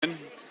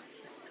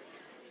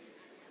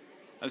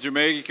As you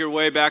make your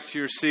way back to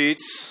your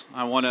seats,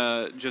 I want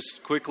to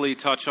just quickly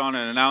touch on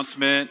an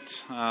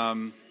announcement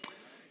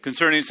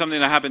concerning something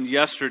that happened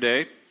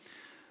yesterday.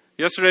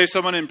 Yesterday,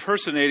 someone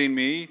impersonating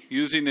me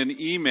using an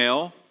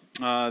email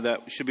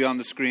that should be on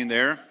the screen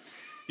there.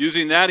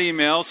 Using that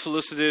email,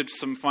 solicited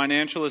some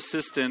financial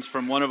assistance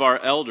from one of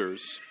our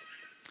elders.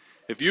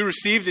 If you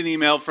received an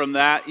email from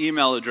that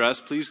email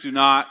address, please do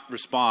not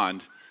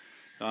respond.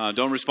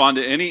 Don't respond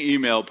to any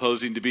email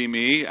posing to be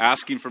me,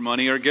 asking for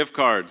money or gift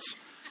cards.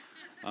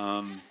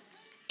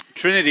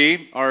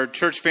 Trinity, our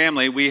church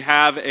family, we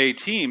have a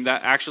team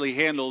that actually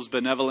handles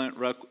benevolent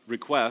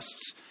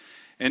requests.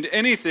 And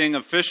anything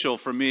official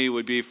for me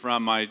would be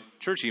from my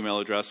church email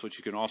address, which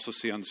you can also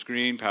see on the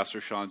screen,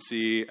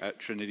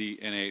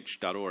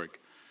 pastorseanc@trinitynh.org.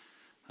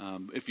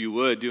 If you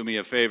would, do me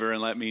a favor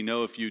and let me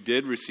know if you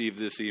did receive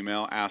this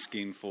email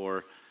asking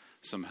for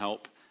some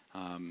help,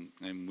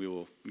 and we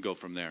will go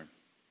from there.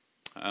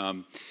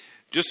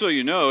 Just so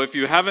you know, if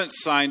you haven't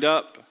signed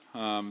up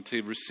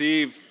to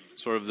receive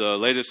sort of the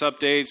latest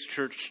updates,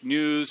 church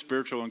news,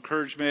 spiritual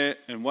encouragement,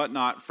 and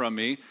whatnot from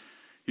me,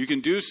 you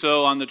can do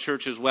so on the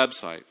church's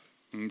website.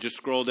 You can just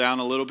scroll down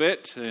a little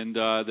bit, and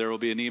there will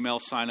be an email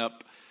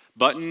sign-up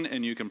button,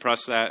 and you can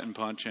press that and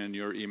punch in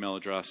your email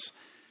address,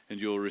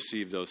 and you'll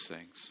receive those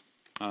things.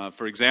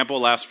 For example,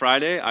 last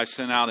Friday, I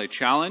sent out a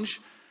challenge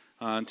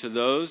to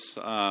those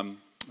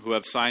who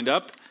have signed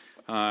up,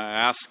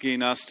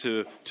 asking us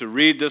to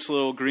read this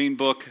little green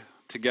book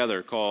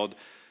together called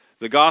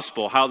The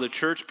Gospel, How the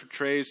Church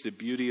Portrays the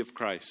Beauty of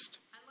Christ.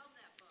 I love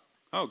that book.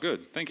 Oh,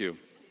 good. Thank you.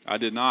 I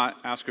did not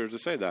ask her to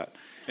say that.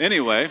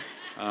 Anyway,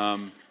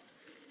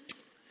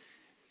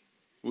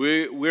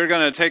 we're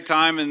going to take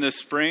time in this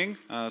spring,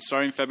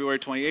 starting February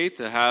 28th,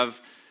 to have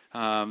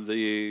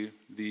the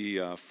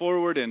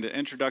foreword and the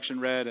introduction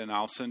read, and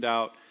I'll send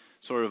out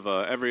sort of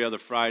every other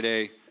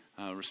Friday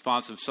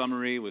responsive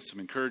summary with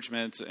some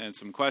encouragements and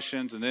some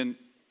questions. And then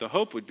the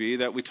hope would be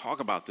that we talk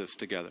about this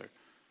together.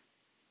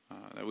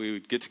 That we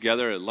would get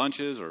together at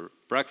lunches or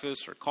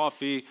breakfast or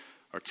coffee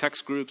or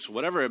text groups,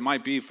 whatever it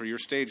might be for your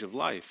stage of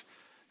life.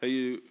 That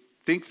you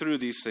think through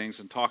these things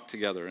and talk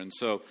together. And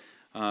so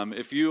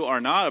if you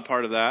are not a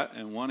part of that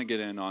and want to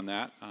get in on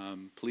that,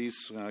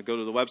 please go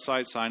to the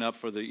website, sign up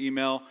for the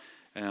email,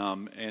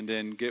 and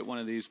then get one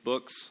of these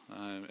books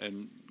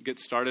and get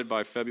started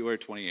by February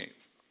 28th.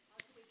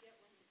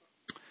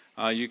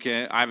 You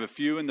can. I have a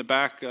few in the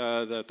back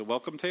at the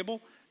welcome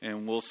table,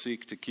 and we'll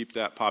seek to keep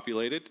that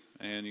populated.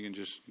 And you can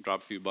just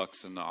drop a few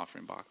bucks in the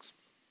offering box.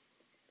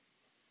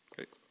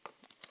 Okay.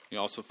 You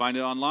also find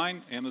it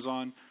online,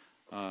 Amazon,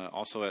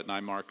 also at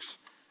 9 Marks,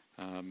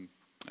 and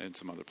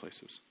some other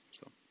places.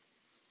 So,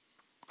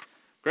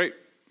 great,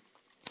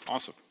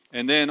 awesome.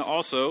 And then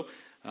also,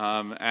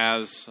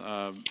 as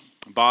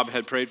Bob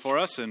had prayed for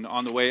us, and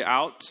on the way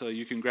out,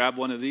 you can grab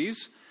one of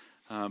these.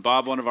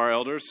 Bob, one of our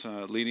elders,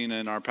 leading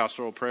in our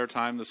pastoral prayer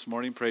time this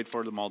morning, prayed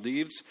for the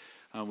Maldives.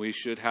 We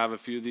should have a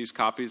few of these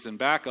copies in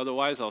back.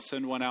 Otherwise, I'll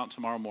send one out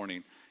tomorrow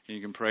morning. And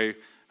you can pray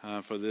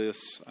for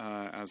this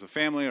as a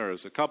family or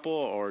as a couple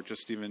or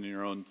just even in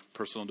your own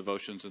personal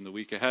devotions in the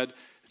week ahead.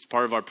 It's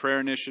part of our prayer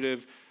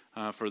initiative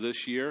for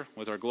this year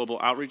with our global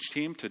outreach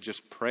team to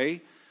just pray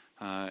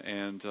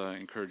and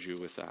encourage you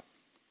with that.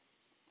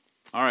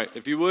 All right,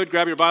 if you would,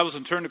 grab your Bibles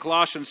and turn to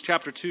Colossians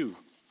chapter 2.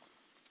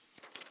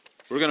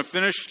 We're going to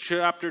finish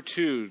chapter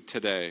 2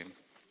 today.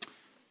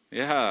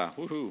 Yeah,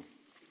 woohoo.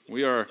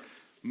 We are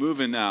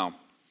moving now.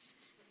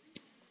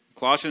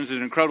 Colossians is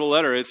an incredible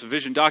letter. It's a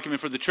vision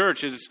document for the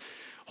church. It is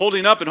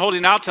holding up and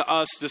holding out to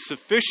us the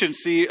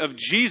sufficiency of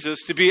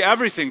Jesus to be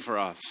everything for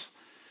us.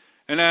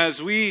 And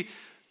as we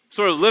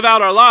sort of live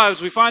out our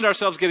lives, we find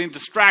ourselves getting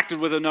distracted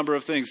with a number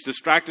of things.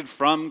 Distracted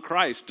from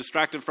Christ.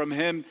 Distracted from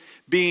Him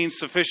being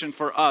sufficient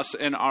for us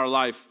in our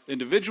life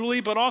individually,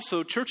 but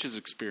also churches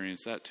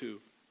experience that too.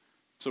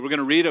 So we're going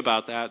to read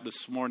about that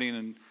this morning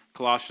in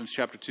Colossians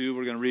chapter 2.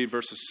 We're going to read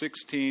verses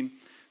 16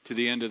 to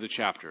the end of the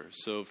chapter.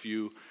 So if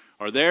you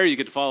are there, you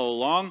get to follow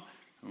along.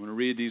 I'm going to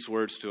read these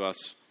words to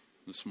us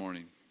this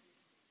morning.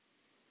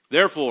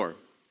 Therefore,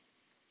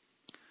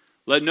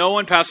 let no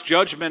one pass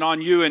judgment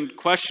on you in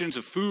questions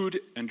of food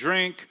and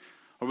drink,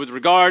 or with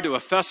regard to a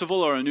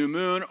festival or a new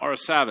moon or a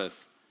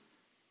Sabbath.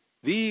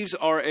 These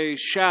are a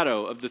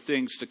shadow of the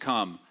things to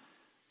come,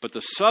 but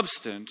the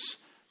substance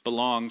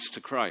belongs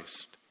to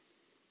Christ.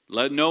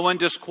 Let no one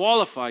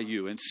disqualify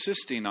you,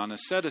 insisting on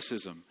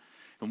asceticism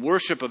and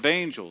worship of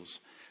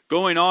angels,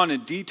 going on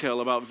in detail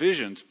about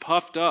visions,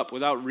 puffed up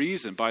without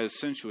reason by a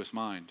sensuous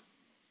mind,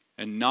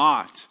 and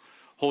not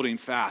holding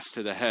fast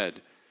to the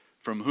head,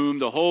 from whom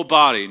the whole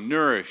body,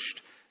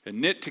 nourished and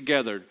knit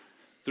together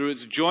through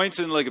its joints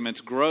and ligaments,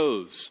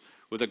 grows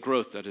with a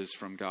growth that is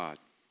from God.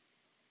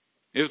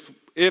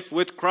 If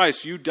with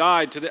Christ you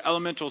died to the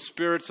elemental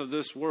spirits of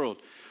this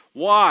world,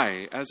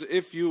 why, as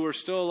if you were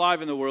still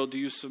alive in the world, do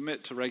you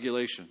submit to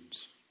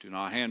regulations? Do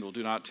not handle,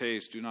 do not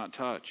taste, do not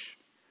touch,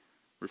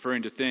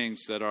 referring to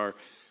things that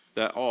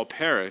all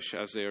perish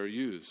as they are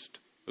used,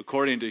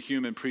 according to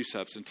human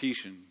precepts and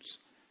teachings.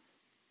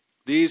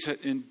 These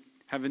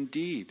have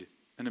indeed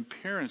an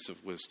appearance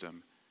of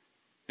wisdom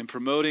in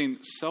promoting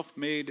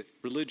self-made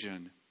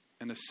religion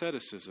and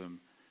asceticism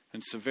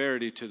and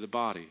severity to the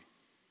body,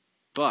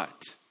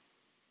 but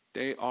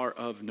they are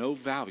of no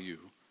value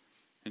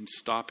in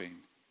stopping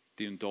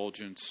the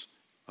indulgence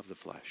of the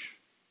flesh.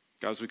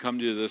 God, as we come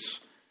to this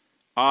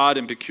odd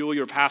and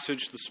peculiar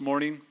passage this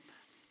morning,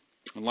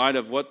 in light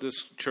of what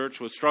this church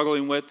was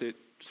struggling with, it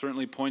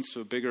certainly points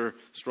to a bigger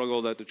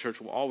struggle that the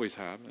church will always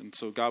have. And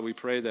so, God, we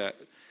pray that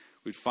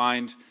we'd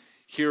find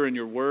here in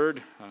your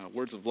word,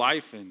 words of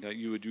life, and that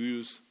you would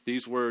use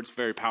these words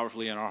very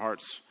powerfully in our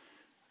hearts,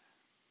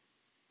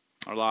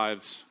 our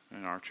lives,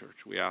 and our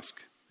church. We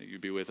ask that you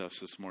be with us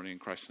this morning in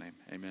Christ's name.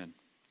 Amen.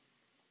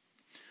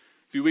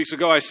 A few weeks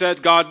ago I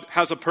said God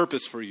has a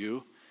purpose for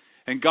you,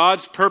 and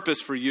God's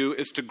purpose for you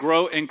is to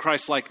grow in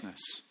Christ's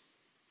likeness.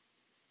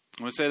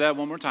 I'm going to say that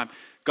one more time.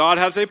 God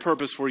has a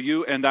purpose for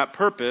you, and that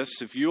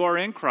purpose, if you are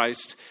in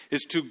Christ,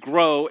 is to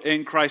grow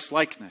in Christ's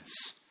likeness.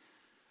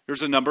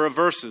 There's a number of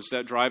verses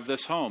that drive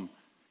this home.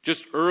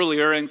 Just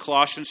earlier in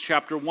Colossians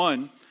chapter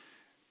 1,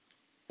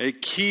 a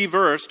key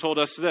verse told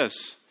us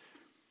this.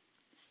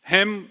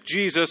 Him,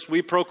 Jesus,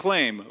 we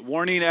proclaim,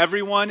 warning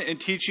everyone and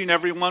teaching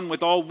everyone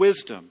with all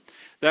wisdom,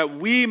 that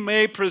we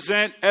may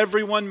present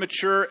everyone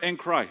mature in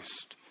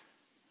Christ.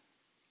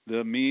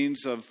 The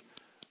means of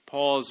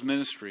Paul's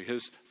ministry,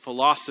 his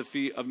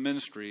philosophy of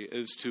ministry,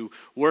 is to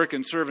work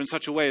and serve in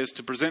such a way as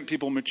to present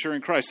people mature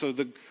in Christ. So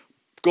the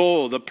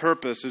goal, the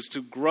purpose is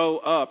to grow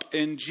up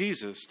in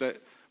Jesus, that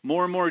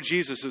more and more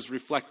Jesus is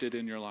reflected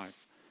in your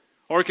life.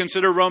 Or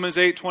consider Romans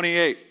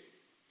 8:28.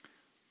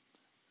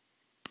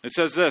 It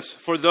says this,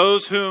 for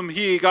those whom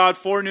he, God,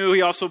 foreknew,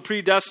 he also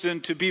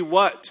predestined to be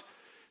what?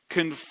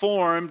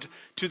 Conformed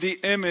to the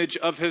image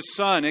of his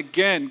Son.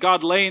 Again,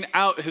 God laying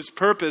out his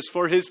purpose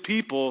for his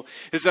people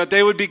is that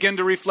they would begin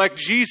to reflect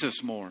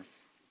Jesus more.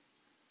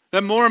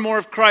 That more and more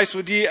of Christ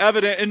would be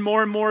evident in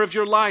more and more of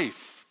your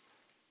life.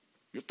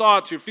 Your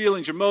thoughts, your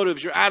feelings, your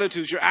motives, your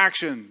attitudes, your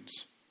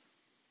actions.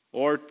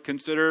 Or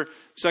consider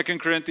 2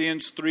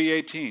 Corinthians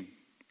 3:18.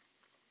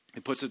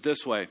 It puts it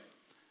this way.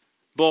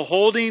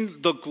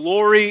 Beholding the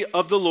glory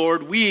of the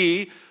Lord,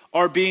 we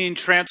are being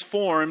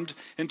transformed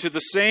into the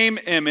same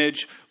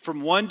image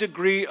from one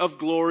degree of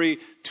glory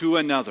to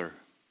another.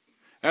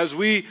 As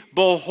we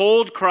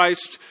behold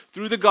Christ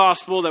through the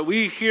gospel that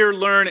we here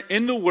learn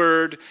in the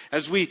Word,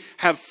 as we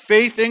have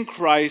faith in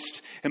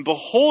Christ and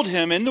behold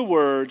Him in the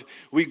Word,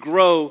 we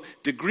grow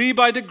degree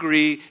by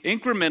degree,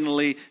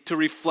 incrementally, to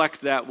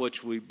reflect that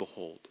which we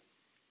behold.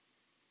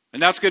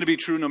 And that's going to be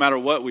true no matter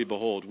what we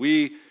behold.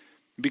 We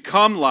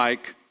become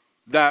like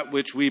that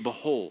which we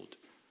behold.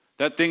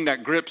 That thing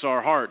that grips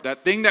our heart,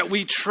 that thing that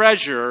we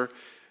treasure,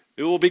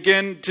 it will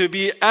begin to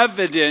be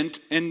evident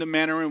in the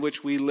manner in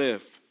which we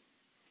live.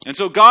 And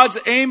so God's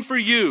aim for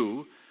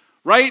you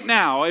right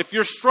now, if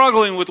you're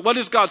struggling with what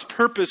is God's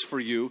purpose for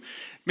you,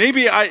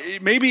 maybe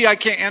I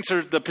can't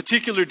answer the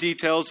particular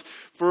details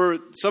for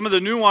some of the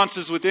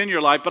nuances within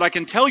your life, but I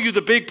can tell you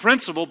the big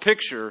principle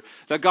picture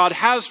that God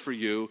has for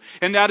you,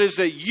 and that is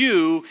that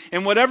you,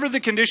 in whatever the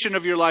condition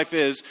of your life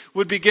is,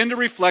 would begin to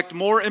reflect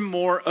more and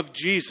more of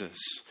Jesus.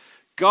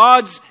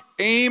 God's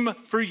aim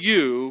for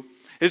you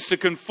is to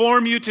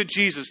conform you to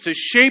Jesus, to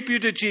shape you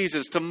to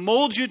Jesus, to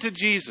mold you to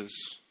Jesus.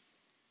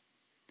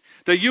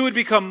 That you would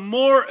become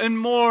more and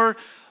more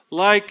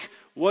like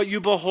what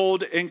you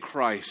behold in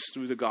Christ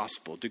through the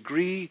gospel.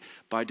 Degree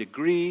by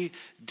degree,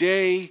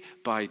 day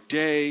by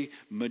day,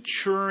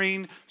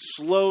 maturing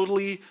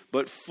slowly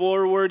but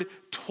forward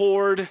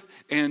toward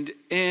and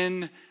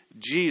in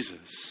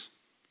Jesus.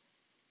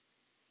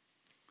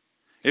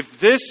 If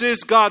this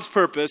is God's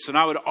purpose, and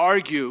I would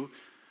argue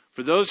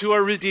for those who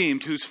are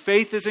redeemed, whose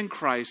faith is in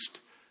Christ,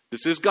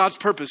 this is God's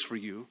purpose for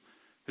you,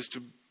 is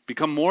to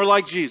become more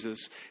like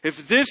Jesus.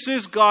 If this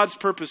is God's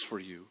purpose for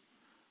you,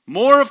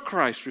 more of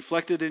Christ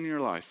reflected in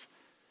your life,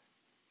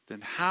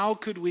 then how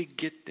could we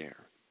get there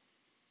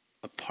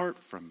apart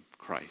from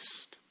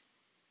Christ?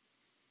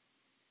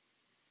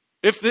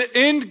 If the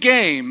end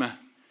game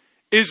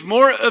is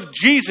more of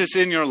Jesus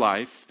in your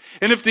life,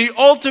 and if the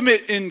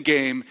ultimate end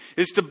game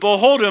is to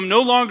behold Him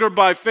no longer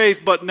by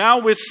faith, but now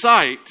with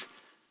sight,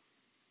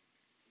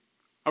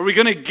 are we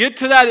going to get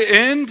to that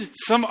end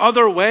some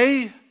other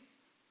way?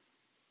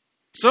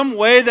 Some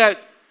way that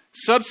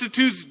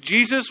substitutes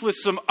Jesus with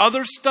some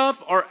other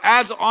stuff or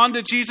adds on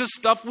to Jesus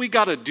stuff we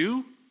got to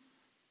do?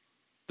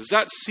 Does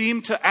that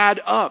seem to add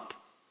up?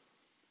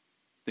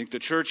 I think the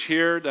church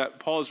here that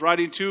Paul is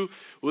writing to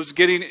was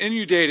getting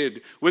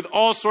inundated with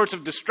all sorts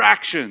of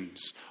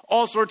distractions,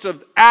 all sorts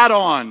of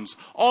add-ons,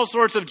 all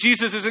sorts of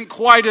Jesus isn't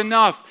quite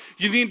enough.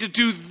 You need to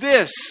do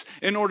this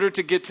in order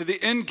to get to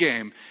the end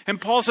game.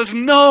 And Paul says,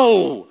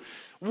 no.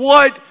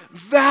 What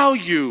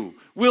value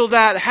will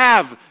that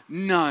have?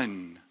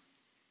 None.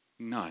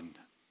 None.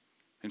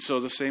 And so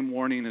the same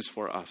warning is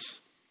for us.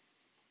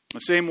 The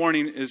same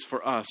warning is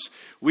for us.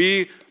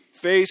 We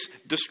face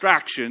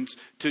distractions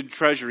to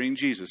treasuring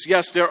Jesus.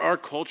 Yes, there are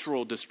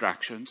cultural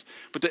distractions,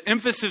 but the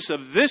emphasis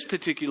of this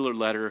particular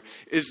letter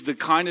is the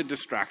kind of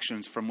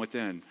distractions from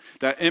within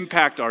that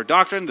impact our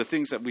doctrine, the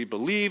things that we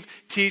believe,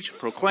 teach,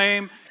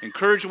 proclaim,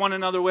 encourage one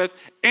another with,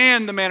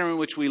 and the manner in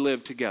which we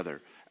live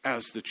together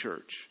as the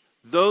church.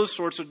 Those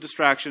sorts of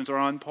distractions are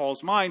on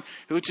Paul's mind,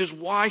 which is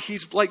why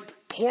he's like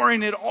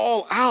pouring it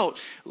all out,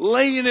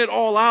 laying it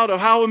all out of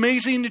how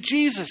amazing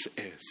Jesus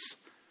is.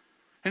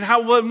 And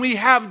how when we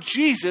have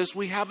Jesus,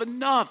 we have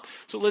enough.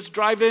 So let's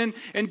drive in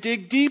and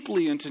dig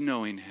deeply into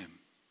knowing him.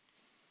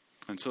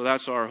 And so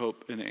that's our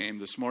hope and aim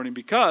this morning,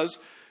 because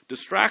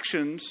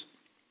distractions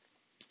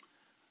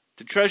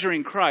to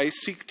treasuring Christ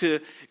seek to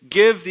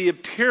give the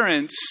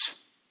appearance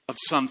of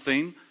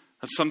something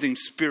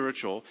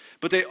spiritual,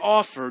 but they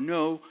offer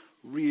no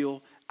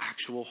real,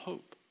 actual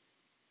hope.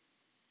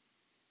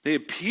 They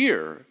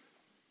appear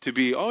to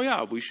be, oh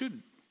yeah, we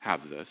should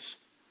have this,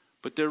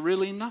 but they're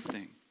really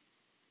nothing.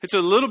 It's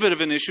a little bit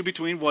of an issue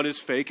between what is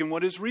fake and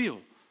what is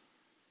real.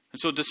 And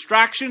so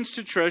distractions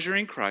to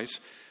treasuring Christ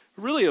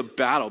are really a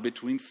battle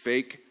between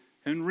fake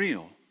and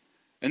real.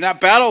 And that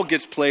battle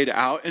gets played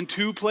out in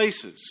two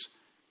places.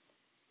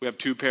 We have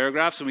two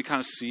paragraphs, and we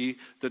kind of see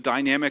the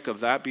dynamic of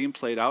that being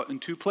played out in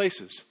two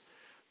places.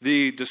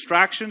 The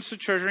distractions to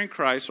treasuring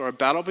Christ are a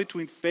battle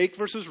between fake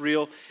versus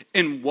real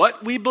in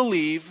what we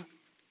believe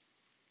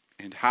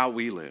and how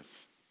we live.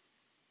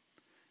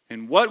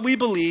 In what we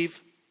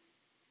believe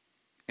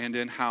and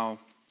in how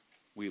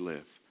we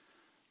live.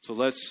 So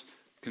let's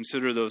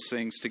consider those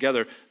things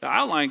together. The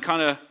outline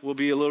kind of will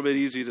be a little bit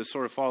easy to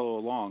sort of follow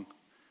along.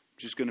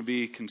 Just going to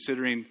be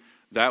considering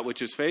that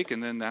which is fake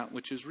and then that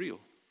which is real.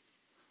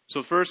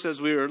 So first,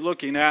 as we are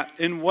looking at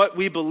in what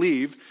we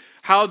believe,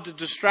 how the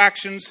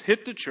distractions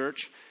hit the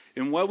church,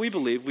 in what we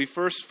believe, we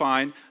first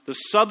find the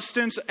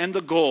substance and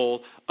the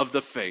goal of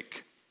the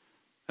fake.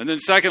 And then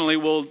secondly,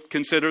 we'll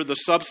consider the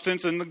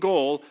substance and the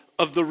goal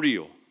of the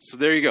real. So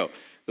there you go.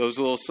 Those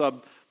little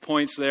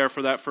sub-points there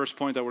for that first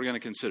point that we're going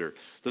to consider.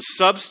 The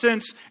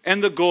substance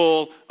and the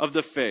goal of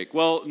the fake.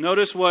 Well,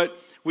 notice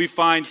what we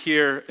find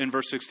here in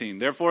verse 16.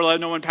 Therefore, let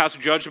no one pass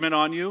judgment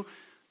on you.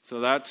 So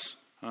that's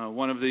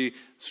one of the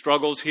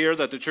struggles here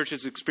that the church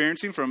is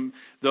experiencing from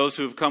those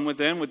who have come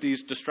within with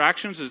these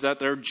distractions, is that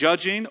they're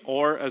judging,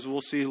 or as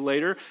we'll see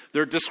later,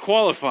 they're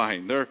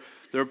disqualifying. They're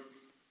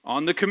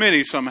on the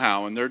committee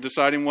somehow, and they're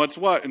deciding what's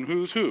what and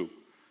who's who.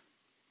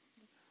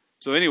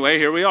 So anyway,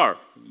 here we are.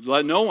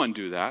 Let no one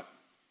do that.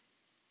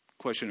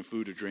 Question of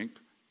food or drink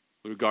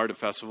with regard to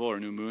festival or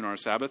new moon or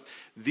Sabbath.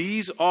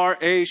 These are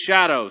a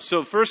shadow.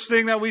 So first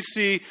thing that we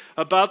see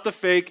about the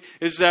fake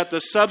is that the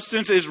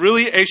substance is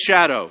really a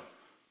shadow.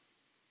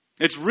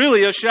 It's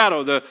really a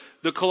shadow.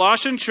 The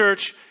Colossian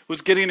church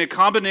was getting a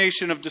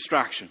combination of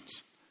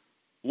distractions.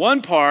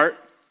 One part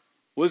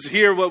was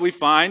here what we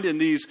find in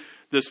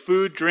this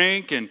food,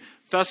 drink, and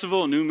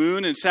festival, new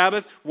moon, and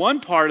Sabbath. One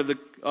part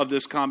of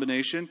this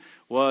combination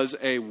was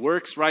a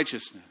works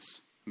righteousness.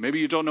 Maybe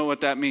you don't know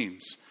what that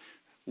means.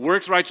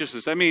 Works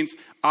righteousness. That means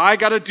I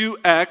got to do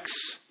X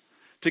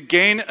to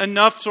gain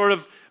enough sort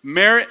of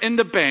merit in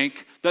the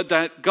bank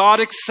that God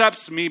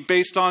accepts me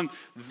based on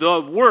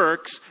the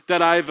works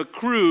that I've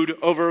accrued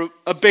over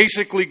a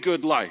basically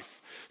good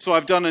life. So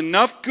I've done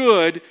enough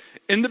good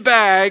in the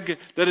bag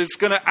that it's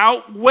going to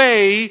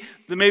outweigh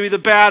maybe the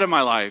bad of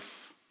my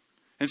life.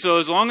 And so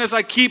as long as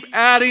I keep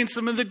adding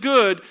some of the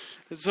good,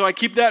 so I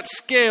keep that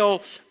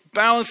scale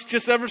balanced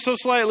just ever so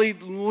slightly,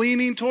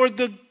 leaning toward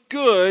the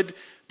good,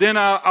 then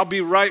I'll be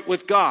right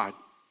with God.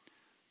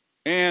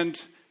 And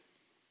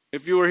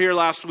if you were here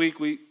last week,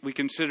 we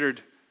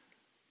considered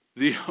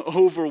the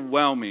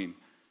overwhelming,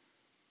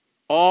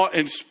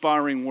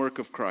 awe-inspiring work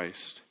of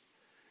Christ.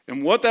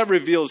 And what that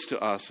reveals to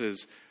us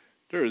is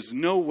there is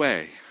no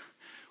way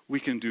we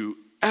can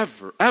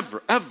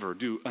ever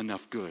do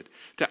enough good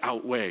to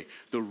outweigh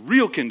the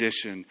real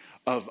condition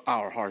of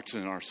our hearts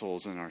and our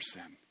souls and our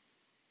sin.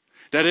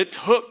 That it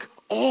took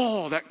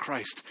all that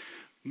Christ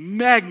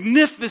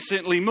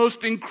magnificently,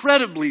 most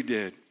incredibly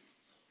did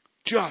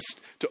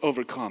just to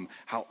overcome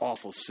how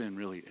awful sin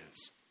really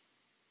is.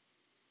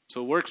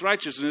 So works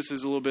righteousness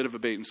is a little bit of a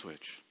bait and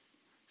switch.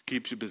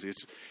 Keeps you busy.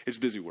 It's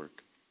busy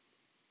work.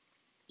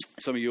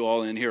 Some of you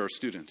all in here are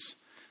students.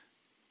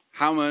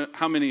 How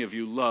many of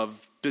you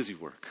love busy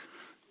work?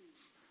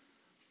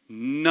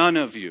 None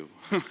of you.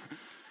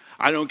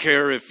 I don't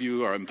care if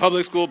you are in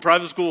public school,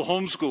 private school,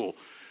 homeschool.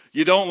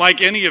 You don't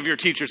like any of your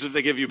teachers if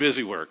they give you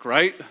busy work,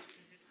 right?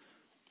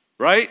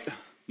 Right?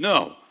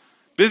 No.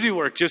 Busy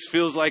work just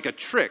feels like a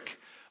trick.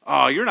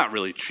 Oh, you're not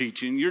really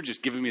teaching. You're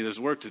just giving me this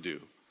work to do.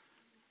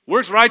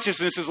 Works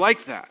righteousness is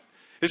like that.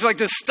 It's like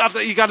this stuff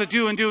that you got to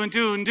do and do and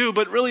do and do,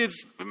 but really it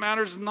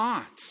matters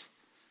not,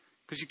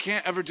 because you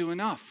can't ever do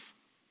enough.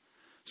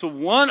 So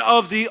one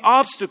of the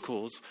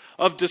obstacles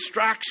of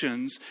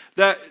distractions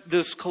that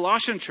this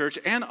Colossian church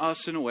and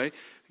us in a way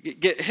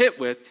get hit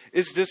with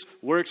is this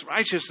works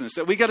righteousness,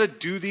 that we got to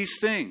do these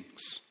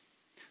things.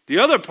 The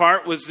other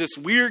part was this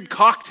weird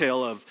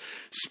cocktail of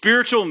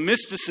spiritual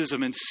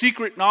mysticism and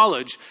secret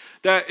knowledge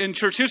that in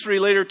church history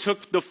later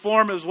took the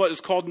form as what is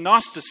called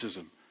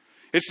Gnosticism.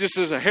 It's just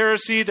as a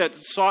heresy that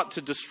sought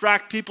to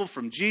distract people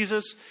from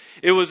Jesus.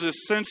 It was a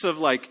sense of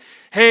like,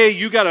 hey,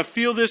 you got to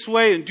feel this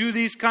way and do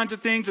these kinds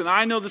of things, and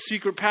I know the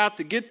secret path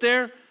to get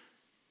there.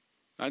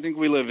 I think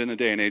we live in a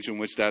day and age in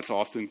which that's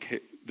often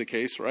the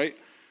case, right?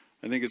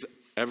 I think it's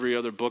every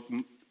other book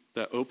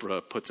that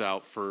Oprah puts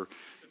out for,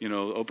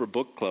 Oprah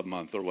Book Club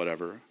Month or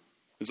whatever,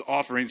 is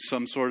offering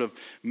some sort of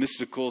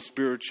mystical,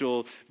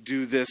 spiritual,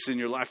 do this and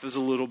your life is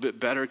a little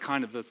bit better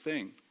kind of a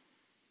thing.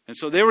 And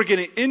so they were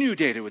getting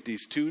inundated with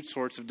these two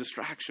sorts of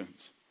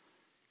distractions.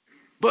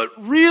 But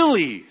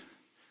really,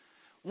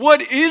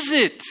 what is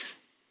it?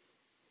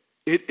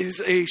 It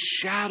is a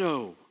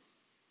shadow.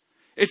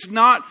 It's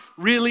not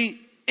really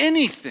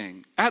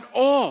anything at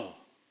all.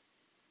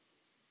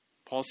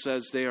 Paul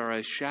says they are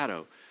a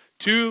shadow.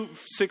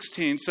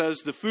 2:16 says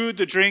the food,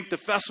 the drink, the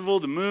festival,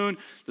 the moon,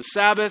 the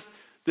Sabbath,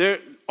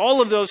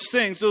 all of those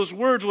things, those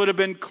words would have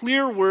been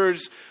clear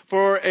words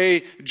for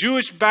a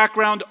Jewish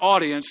background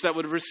audience that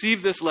would have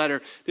received this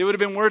letter. They would have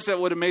been words that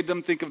would have made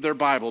them think of their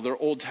Bible, their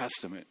Old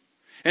Testament.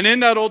 And in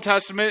that Old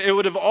Testament, it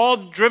would have all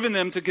driven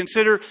them to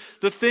consider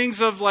the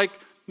things of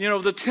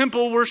the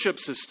temple worship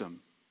system.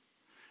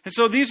 And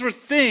so these were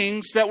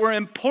things that were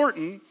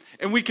important,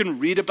 and we can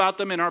read about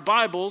them in our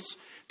Bibles.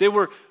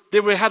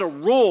 They had a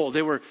role.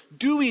 They were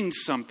doing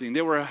something.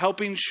 They were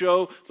helping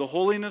show the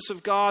holiness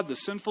of God, the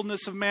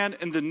sinfulness of man,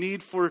 and the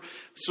need for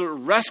sort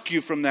of rescue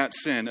from that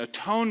sin,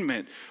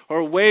 atonement, or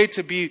a way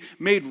to be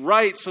made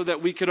right so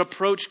that we could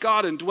approach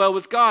God and dwell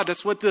with God.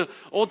 That's what the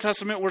Old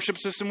Testament worship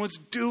system was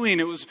doing.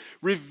 It was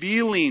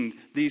revealing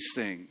these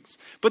things.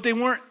 But they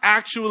weren't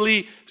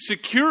actually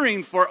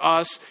securing for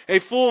us a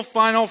full,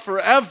 final,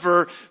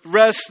 forever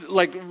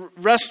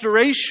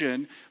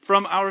restoration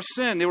from our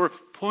sin. They were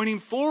pointing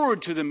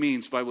forward to the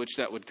means by which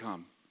that would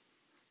come.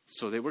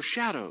 So they were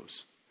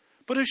shadows.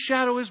 But a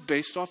shadow is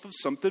based off of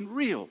something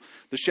real.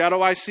 The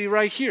shadow I see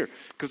right here,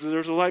 because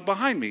there's a light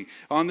behind me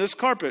on this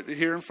carpet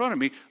here in front of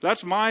me.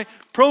 That's my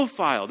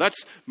profile.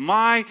 That's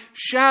my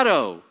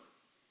shadow.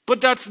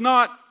 But that's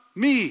not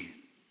me.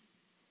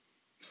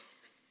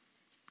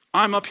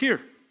 I'm up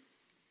here.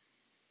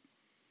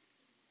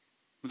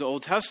 The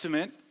Old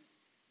Testament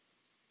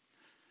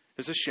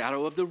is a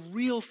shadow of the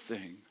real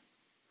thing.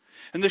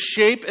 And the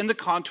shape and the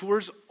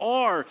contours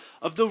are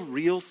of the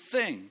real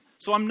thing.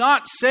 So I'm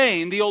not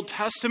saying the Old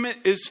Testament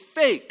is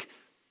fake.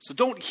 So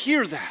don't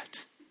hear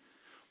that.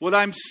 What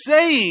I'm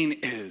saying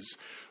is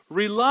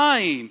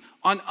relying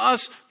on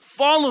us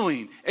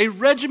following a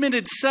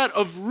regimented set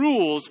of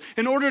rules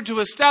in order to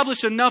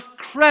establish enough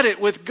credit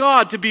with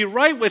God to be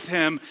right with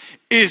Him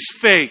is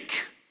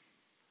fake.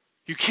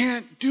 You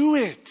can't do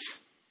it.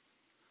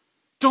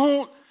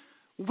 Don't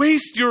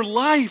waste your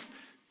life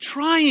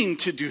trying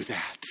to do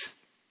that.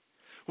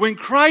 When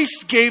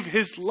Christ gave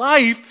His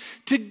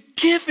life to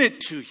give it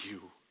to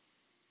you.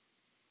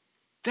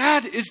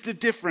 That is the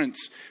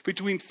difference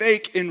between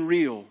fake and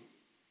real.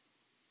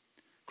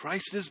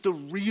 Christ is the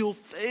real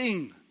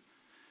thing.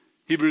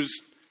 Hebrews,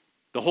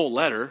 the whole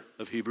letter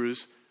of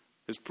Hebrews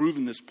has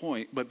proven this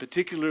point, but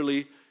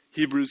particularly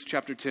Hebrews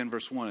chapter 10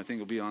 verse 1. I think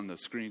it'll be on the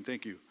screen.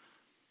 Thank you.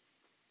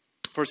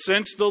 For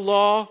since the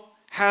law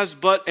has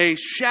but a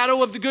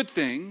shadow of the good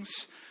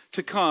things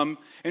to come,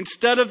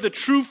 instead of the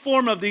true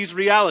form of these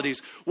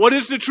realities. What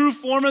is the true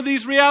form of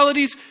these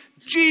realities?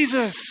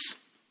 Jesus.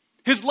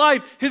 His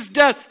life, His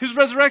death, His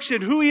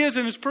resurrection, who He is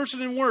in His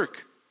person and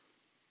work.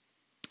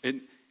 It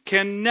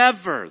can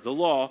never, the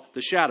law,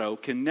 the shadow,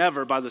 can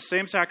never, by the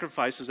same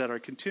sacrifices that are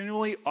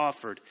continually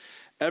offered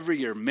every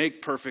year,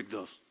 make perfect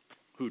those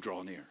who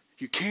draw near.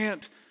 You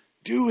can't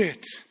do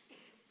it.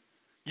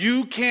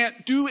 You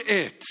can't do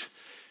it.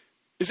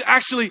 It's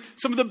actually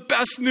some of the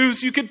best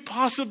news you could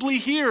possibly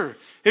hear.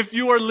 If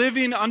you are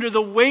living under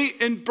the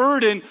weight and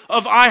burden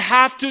of I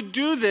have to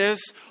do this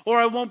or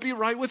I won't be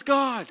right with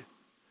God.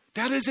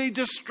 That is a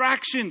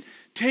distraction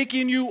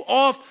taking you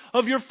off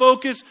of your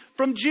focus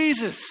from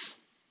Jesus,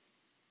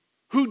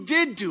 who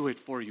did do it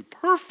for you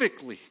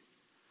perfectly.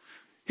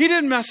 He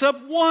didn't mess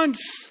up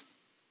once.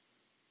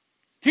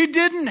 He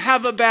didn't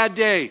have a bad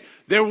day.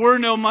 There were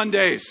no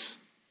Mondays.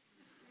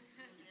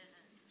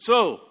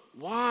 So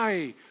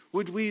why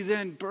would we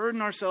then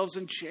burden ourselves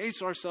and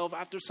chase ourselves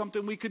after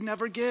something we could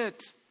never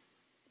get?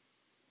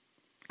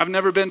 I've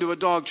never been to a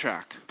dog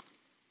track.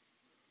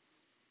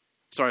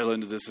 Sorry,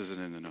 Linda, this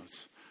isn't in the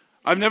notes.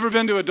 I've never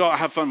been to a dog.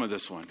 Have fun with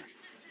this one.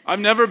 I've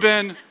never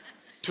been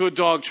to a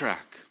dog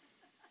track.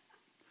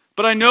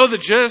 But I know the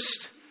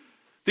gist.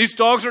 These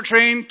dogs are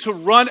trained to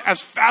run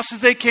as fast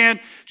as they can,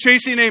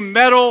 chasing a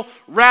metal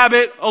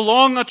rabbit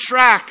along a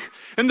track.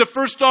 And the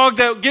first dog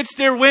that gets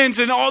there wins,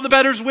 and all the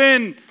betters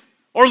win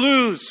or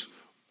lose.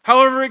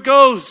 However it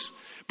goes.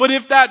 But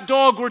if that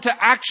dog were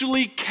to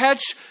actually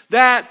catch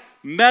that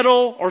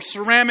metal or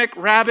ceramic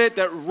rabbit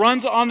that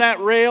runs on that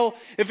rail,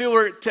 if it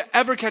were to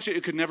ever catch it,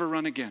 it could never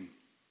run again.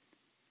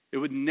 It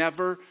would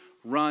never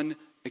run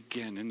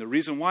again. And the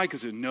reason why,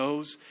 because it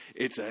knows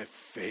it's a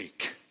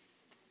fake.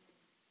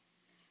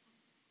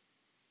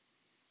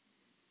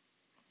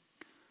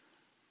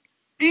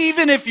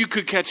 Even if you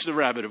could catch the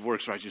rabbit of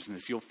works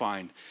righteousness, you'll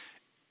find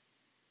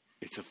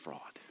it's a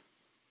fraud.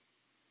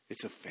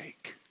 It's a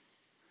fake.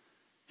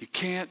 You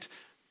can't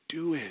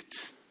do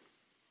it.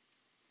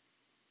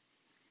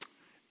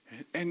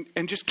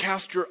 And just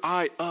cast your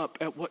eye up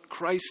at what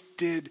Christ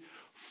did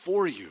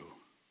for you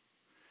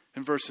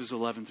in verses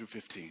 11 through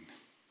 15.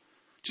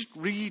 Just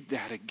read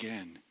that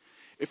again.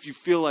 If you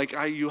feel like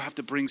you have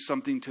to bring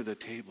something to the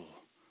table,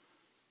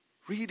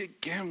 read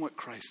again what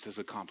Christ has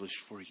accomplished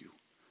for you.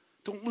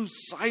 Don't lose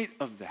sight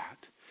of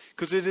that,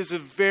 because it is a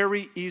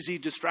very easy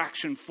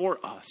distraction for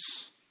us.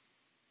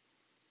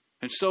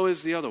 And so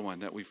is the other one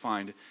that we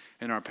find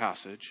in our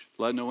passage.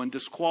 Let no one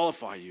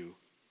disqualify you,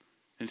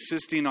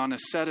 insisting on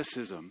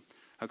asceticism.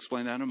 I'll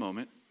explain that in a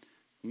moment.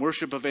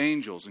 Worship of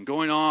angels, and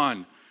going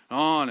on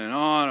and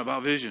on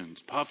about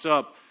visions, puffed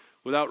up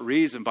without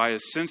reason by a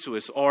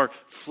sensuous or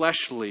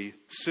fleshly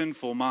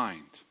sinful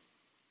mind.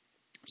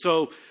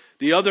 So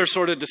the other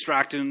sort of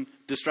distraction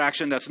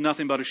that's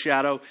nothing but a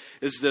shadow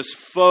is this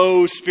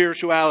faux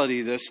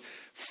spirituality, this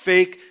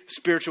fake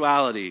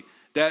spirituality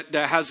that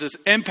has this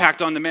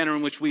impact on the manner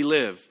in which we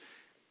live.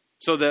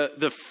 So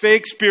the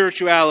fake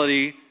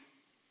spirituality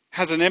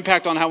has an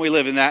impact on how we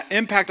live, and that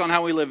impact on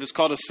how we live is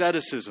called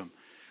asceticism,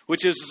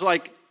 which is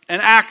like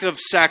an act of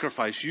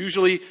sacrifice,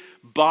 usually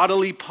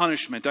bodily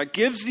punishment, that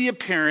gives the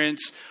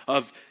appearance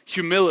of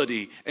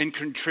humility and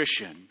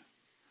contrition.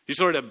 You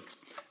sort of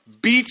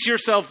beat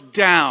yourself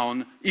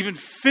down, even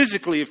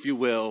physically, if you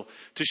will,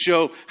 to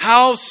show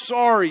how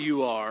sorry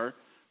you are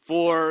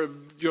for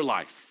your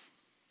life.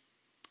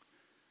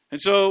 And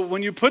so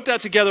when you put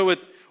that together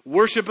with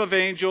worship of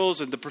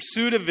angels and the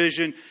pursuit of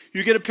vision,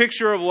 you get a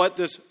picture of what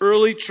this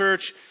early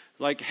church,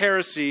 like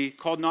heresy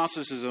called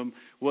Gnosticism,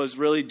 was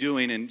really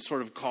doing and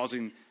sort of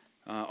causing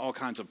all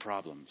kinds of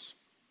problems.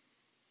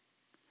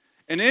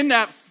 And in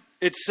that,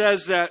 it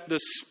says that the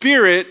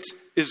spirit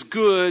is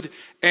good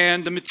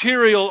and the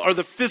material or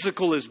the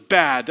physical is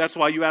bad. That's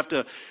why you have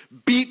to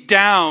beat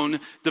down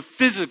the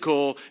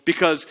physical,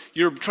 because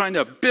you're trying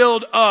to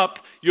build up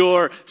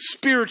your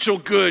spiritual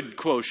good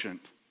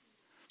quotient.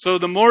 So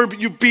the more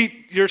you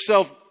beat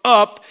yourself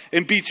up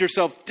and beat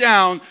yourself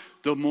down,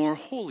 the more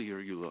holier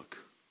you look.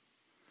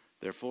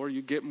 Therefore,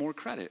 you get more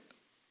credit.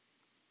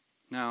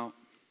 Now,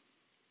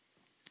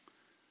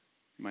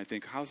 you might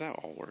think, how's that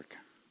all work?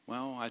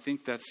 Well, I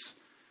think that's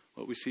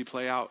what we see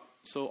play out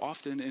so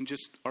often in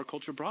just our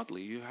culture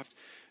broadly.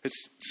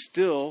 It's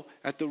still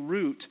at the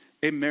root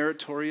a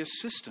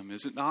meritorious system,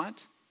 is it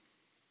not?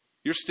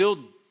 You're still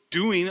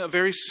doing a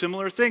very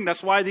similar thing.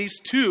 That's why these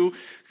two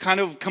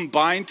kind of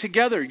combine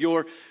together.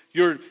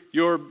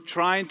 You're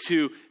trying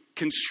to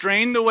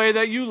constrain the way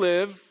that you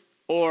live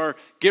or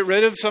get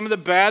rid of some of the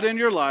bad in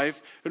your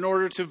life in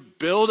order to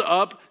build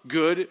up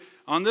good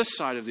on this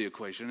side of the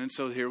equation. And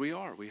so here we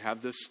are. We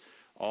have this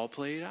all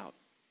played out.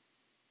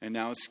 And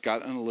now it's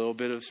gotten a little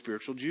bit of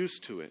spiritual juice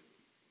to it.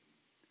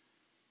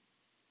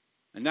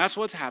 And that's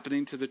what's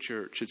happening to the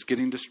church. It's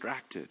getting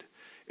distracted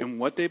in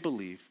what they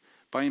believe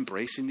by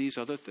embracing these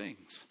other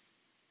things.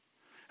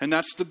 And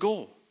that's the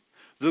goal.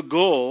 The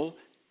goal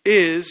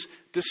is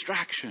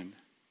distraction.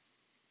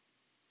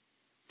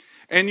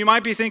 And you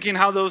might be thinking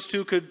how those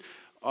two could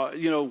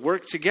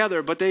work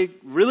together, but they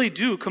really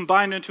do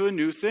combine into a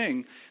new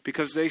thing,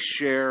 because they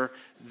share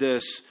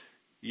this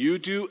you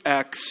do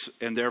X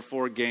and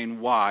therefore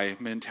gain Y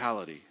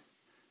mentality.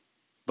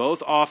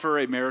 Both offer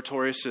a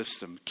meritorious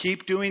system.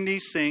 Keep doing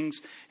these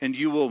things and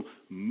you will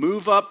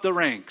move up the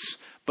ranks.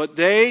 But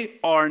they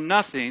are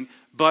nothing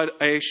but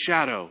a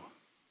shadow.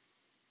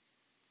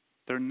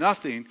 They're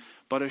nothing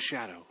but a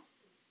shadow.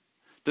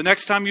 The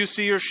next time you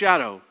see your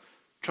shadow,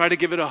 try to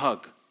give it a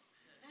hug.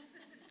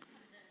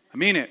 I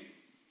mean it.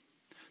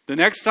 The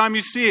next time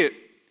you see it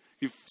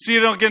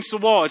against the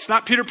wall. It's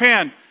not Peter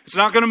Pan. It's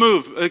not going to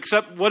move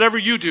except whatever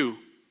you do.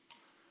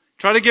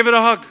 Try to give it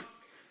a hug.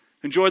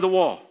 Enjoy the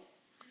wall.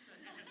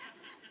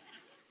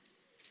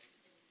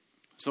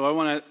 So I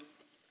want to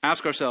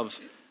ask ourselves,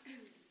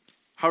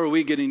 how are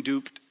we getting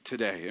duped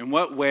today? In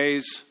what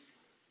ways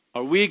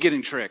are we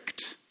getting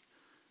tricked,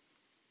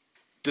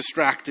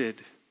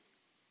 distracted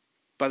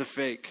by the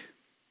fake?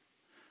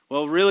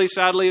 Well, really,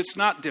 sadly, it's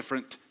not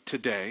different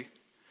today.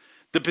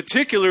 The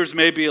particulars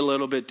may be a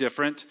little bit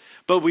different,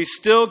 but we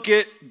still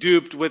get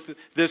duped with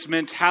this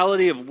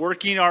mentality of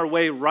working our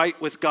way right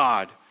with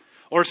God,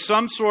 or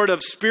some sort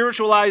of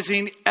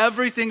spiritualizing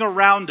everything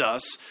around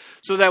us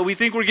so that we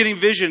think we're getting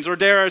visions, or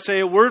dare I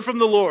say, a word from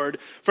the Lord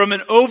from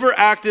an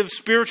overactive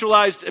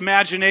spiritualized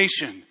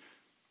imagination.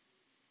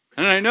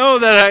 And I know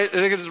that I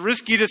think it's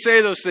risky to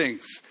say those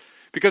things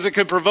because it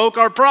could provoke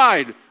our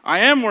pride.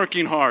 I am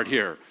working hard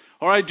here,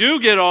 or I do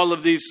get all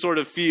of these sort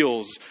of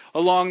feels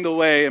along the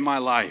way in my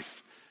life.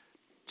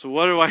 So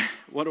what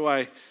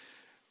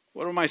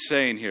am I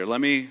saying here?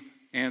 Let me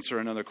answer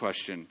another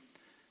question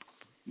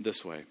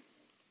this way.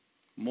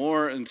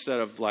 More instead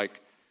of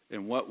like,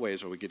 in what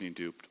ways are we getting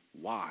duped?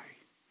 Why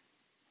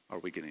are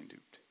we getting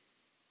duped?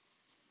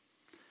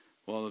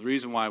 Well, the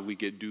reason why we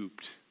get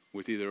duped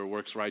with either a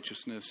works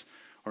righteousness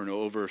or an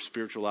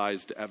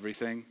over-spiritualized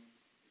everything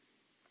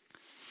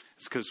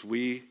is because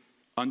we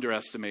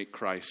underestimate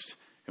Christ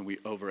and we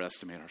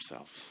overestimate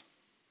ourselves.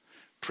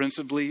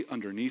 Principally,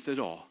 underneath it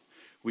all,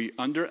 we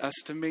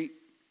underestimate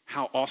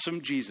how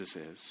awesome Jesus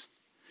is,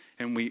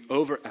 and we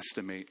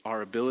overestimate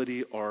our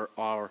ability or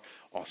our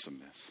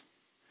awesomeness.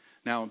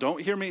 Now,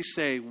 don't hear me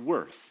say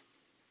worth,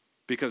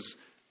 because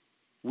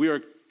we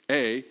are,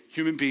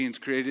 human beings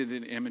created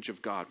in the image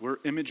of God. We're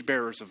image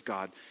bearers of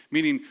God,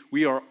 meaning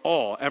we are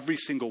all, every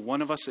single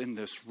one of us in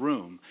this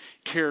room,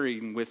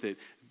 carrying with it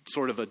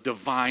sort of a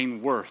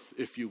divine worth,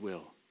 if you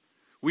will.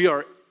 We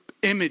are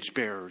image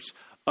bearers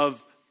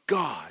of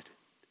God.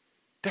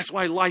 That's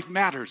why life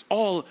matters,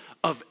 all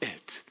of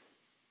it.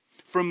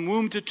 From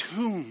womb to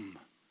tomb,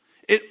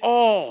 it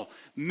all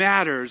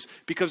matters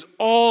because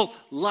all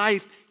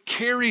life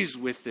carries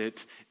with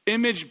it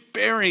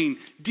image-bearing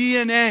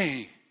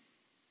DNA.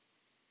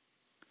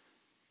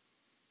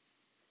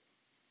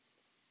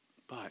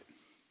 But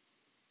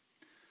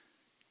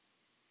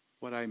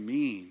what I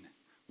mean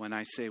when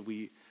I say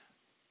we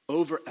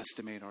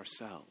overestimate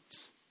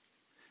ourselves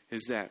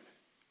is that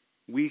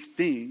we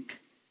think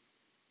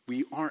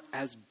we aren't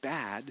as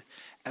bad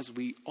as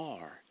we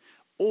are,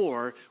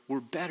 or we're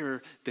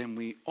better than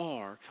we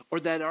are, or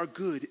that our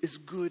good is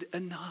good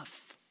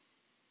enough.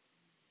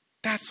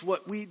 That's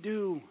what we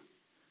do.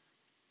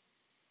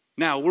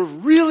 Now, we're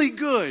really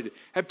good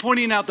at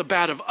pointing out the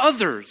bad of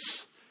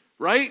others,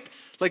 right?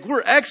 Like,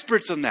 we're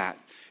experts on that.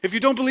 If you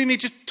don't believe me,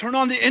 just turn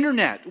on the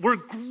internet. We're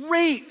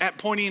great at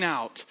pointing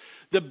out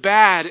the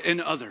bad in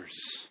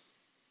others.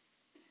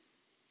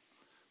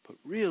 But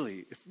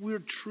really, if we're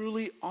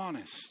truly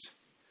honest,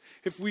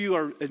 if we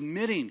are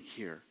admitting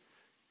here,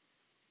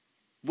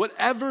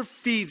 whatever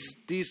feeds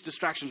these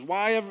distractions,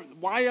 why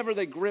ever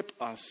they grip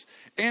us,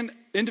 and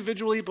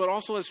individually, but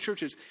also as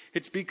churches,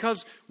 it's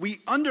because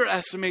we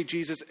underestimate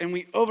Jesus and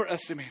we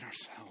overestimate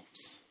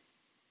ourselves.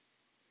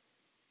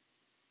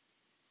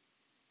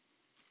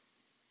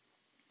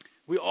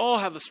 We all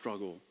have a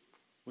struggle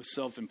with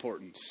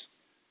self-importance,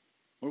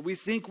 where we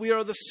think we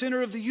are the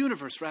center of the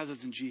universe rather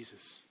than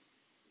Jesus.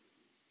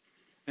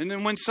 And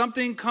then when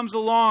something comes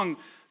along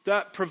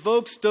that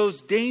provokes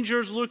those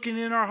dangers lurking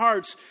in our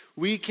hearts,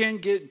 we can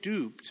get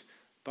duped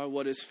by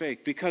what is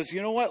fake. Because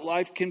you know what?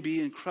 Life can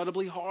be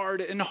incredibly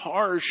hard and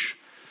harsh.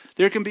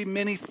 There can be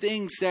many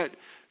things that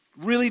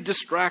really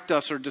distract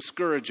us or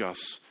discourage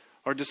us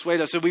or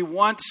dissuade us. And we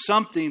want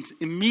something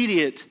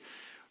immediate,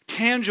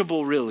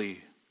 tangible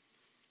really.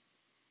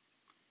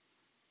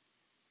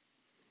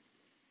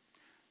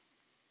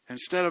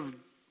 Instead of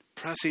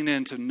pressing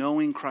into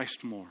knowing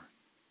Christ more,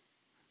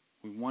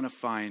 we want to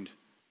find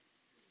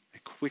a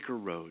quicker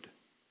road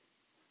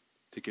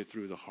to get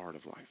through the heart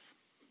of life.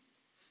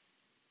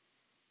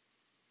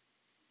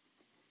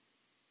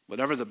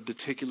 Whatever the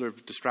particular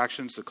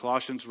distractions the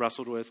Colossians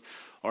wrestled with,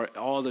 or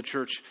all the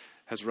church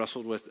has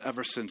wrestled with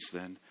ever since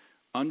then,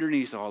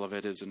 underneath all of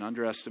it is an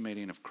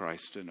underestimating of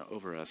Christ and an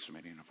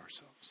overestimating of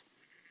ourselves.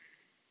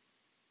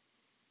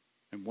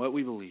 And what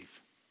we believe.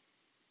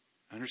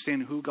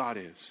 Understanding who God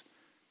is,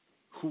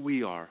 who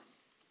we are,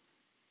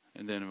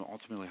 and then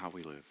ultimately how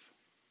we live.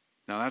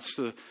 Now that's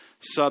the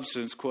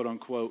substance, quote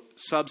unquote,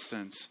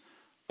 substance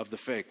of the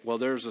fake. Well,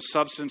 there's a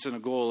substance and a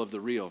goal of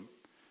the real.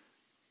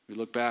 We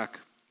look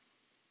back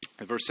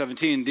at verse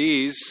 17.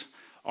 These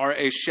are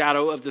a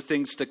shadow of the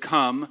things to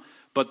come,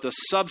 but the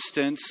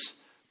substance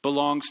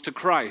belongs to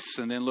Christ.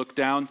 And then look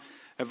down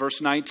at verse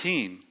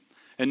 19.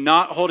 And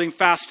not holding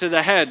fast to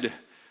the head,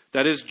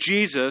 that is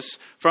Jesus,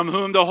 from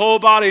whom the whole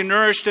body,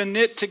 nourished and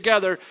knit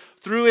together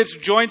through its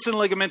joints and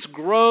ligaments,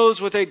 grows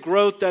with a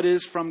growth that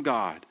is from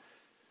God.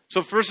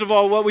 So first of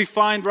all, what we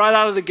find right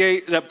out of the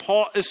gate that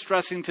Paul is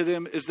stressing to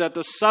them is that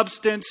the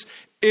substance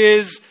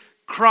is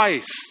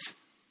Christ.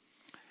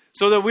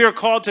 So that we are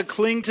called to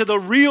cling to the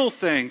real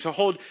thing, to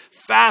hold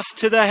fast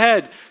to the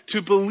head,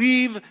 to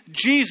believe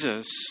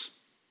Jesus.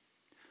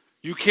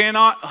 You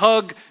cannot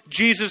hug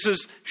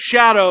Jesus'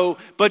 shadow,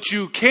 but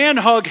you can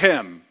hug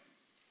him.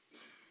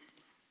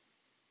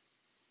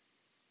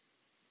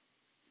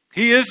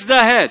 He is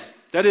the head.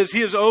 That is,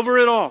 he is over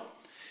it all.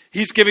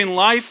 He's giving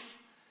life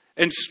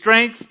and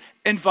strength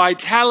and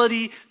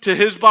vitality to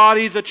his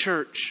body, the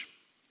church.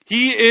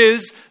 He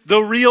is the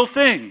real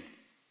thing.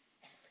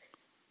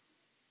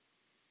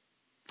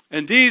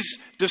 And these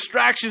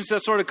distractions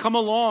that sort of come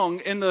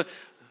along in the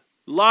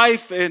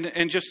life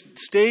and just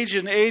stage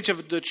and age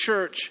of the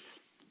church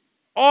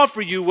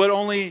offer you what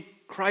only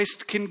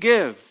Christ can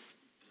give.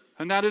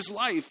 And that is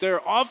life.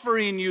 They're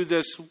offering you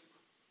this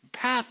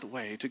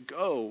pathway to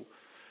go,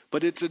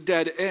 but it's a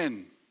dead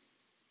end.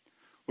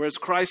 Whereas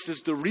Christ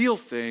is the real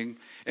thing,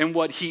 and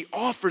what he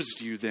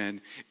offers you then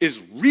is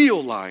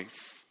real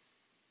life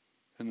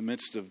in the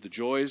midst of the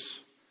joys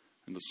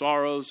and the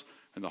sorrows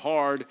and the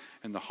hard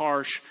and the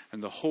harsh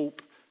and the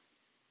hope,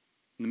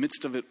 in the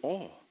midst of it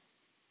all.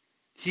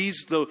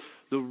 He's the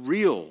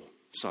real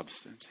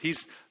substance.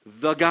 He's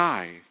the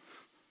guy.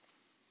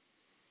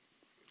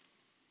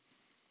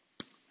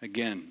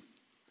 Again,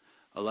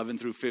 11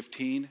 through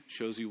 15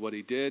 shows you what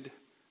he did.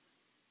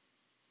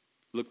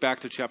 Look back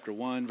to chapter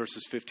 1,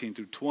 verses 15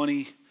 through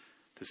 20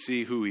 to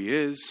see who he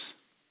is.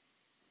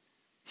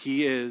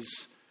 He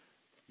is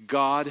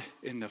God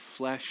in the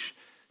flesh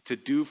to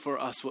do for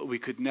us what we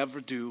could never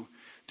do,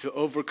 to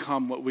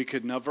overcome what we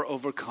could never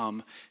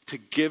overcome, to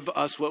give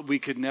us what we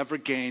could never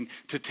gain,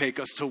 to take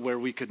us to where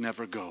we could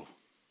never go.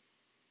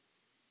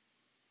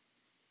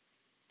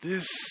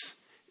 This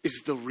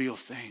is the real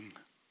thing.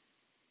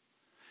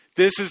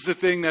 This is the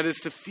thing that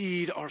is to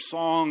feed our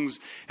songs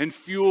and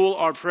fuel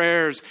our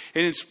prayers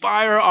and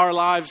inspire our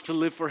lives to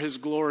live for his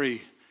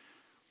glory.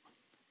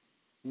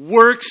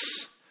 Works,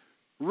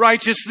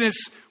 righteousness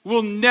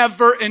will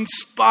never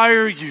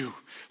inspire you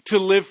to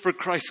live for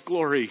Christ's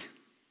glory.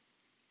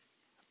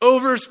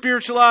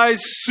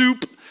 Over-spiritualized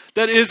soup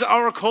that is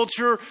our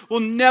culture will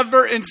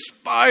never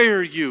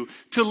inspire you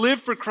to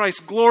live for Christ's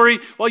glory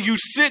while you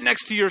sit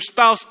next to your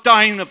spouse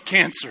dying of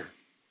cancer.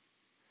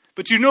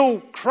 But you know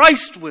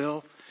Christ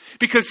will,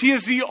 because he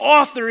is the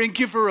author and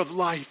giver of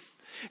life.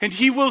 And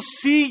he will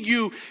see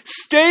you,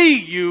 stay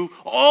you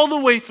all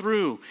the way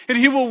through. And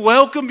he will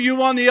welcome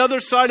you on the other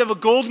side of a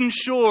golden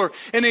shore.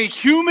 And a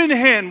human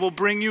hand will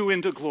bring you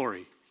into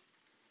glory.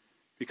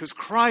 Because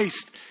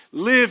Christ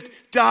lived,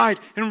 died,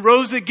 and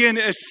rose again,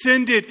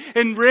 ascended,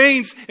 and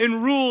reigns,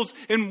 and rules,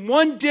 and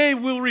one day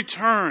will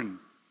return.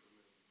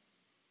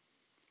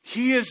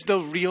 He is the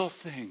real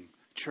thing,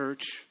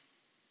 church.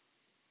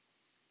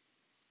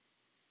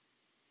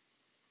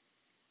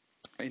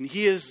 And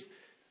he is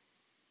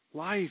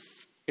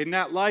life. In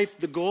that life,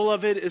 the goal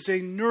of it is a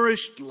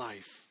nourished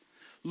life.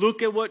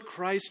 Look at what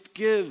Christ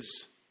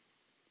gives.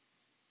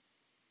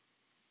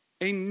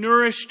 A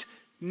nourished,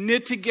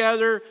 knit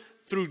together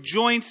through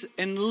joints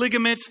and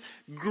ligaments,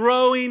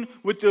 growing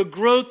with the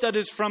growth that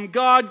is from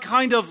God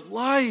kind of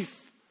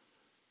life.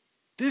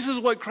 This is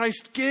what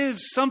Christ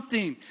gives,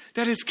 something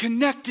that is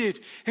connected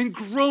and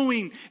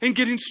growing and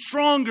getting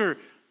stronger.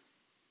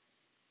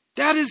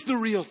 That is the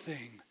real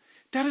thing.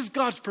 That is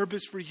God's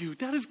purpose for you.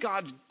 That is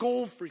God's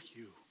goal for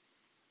you.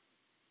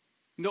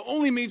 And the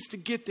only means to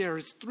get there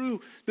is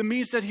through the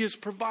means that he has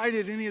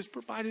provided, and he has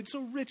provided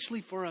so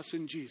richly for us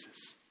in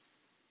Jesus.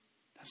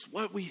 That's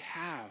what we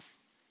have.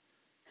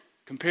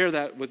 Compare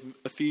that with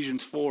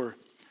Ephesians 4,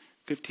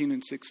 15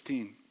 and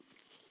 16.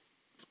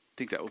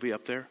 Think that will be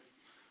up there?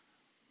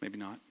 Maybe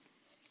not.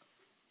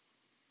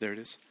 There it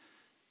is.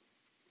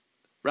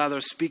 Rather,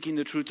 speaking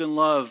the truth in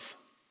love,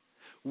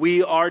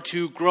 we are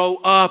to grow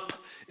up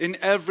in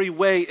every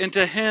way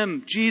into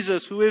him,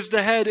 Jesus, who is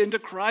the head, into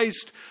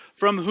Christ,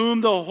 from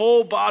whom the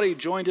whole body,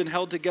 joined and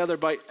held together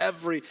by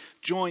every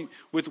joint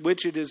with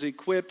which it is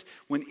equipped,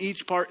 when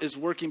each part is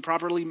working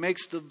properly,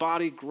 makes the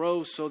body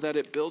grow so that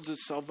it builds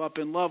itself up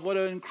in love. What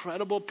an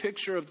incredible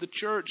picture of the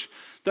church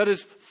that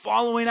is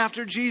following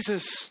after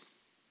Jesus.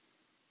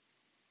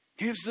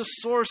 He is the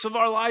source of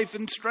our life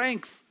and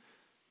strength.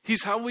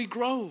 He's how we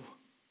grow.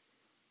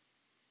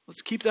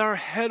 Let's keep our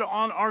head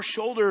on our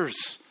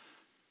shoulders.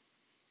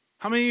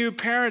 How many of you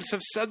parents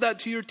have said that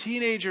to your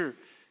teenager?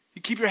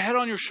 You keep your head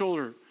on your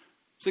shoulder.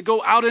 So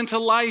go out into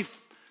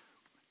life.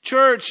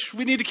 Church,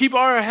 we need to keep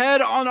our head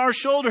on our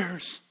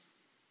shoulders.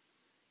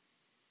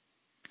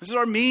 This is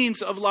our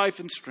means of life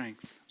and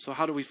strength. So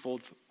how do we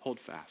hold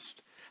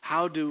fast?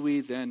 How do we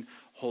then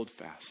hold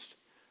fast?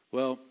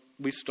 Well,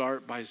 we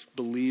start by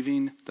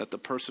believing that the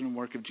person and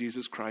work of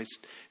Jesus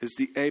Christ is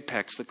the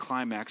apex, the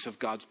climax of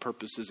God's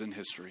purposes in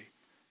history.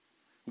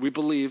 We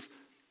believe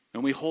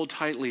and we hold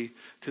tightly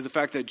to the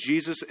fact that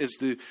Jesus is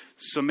the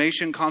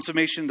summation,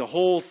 consummation, the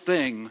whole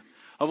thing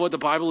of what the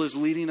Bible is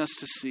leading us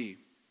to see.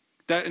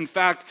 That in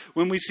fact,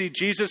 when we see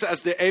Jesus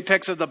as the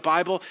apex of the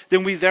Bible,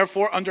 then we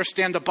therefore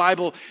understand the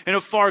Bible in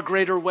a far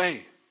greater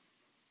way.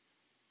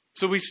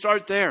 So we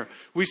start there.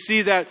 We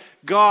see that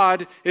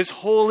God is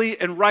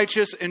holy and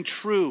righteous and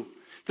true.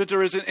 That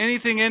there isn't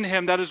anything in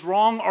him that is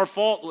wrong or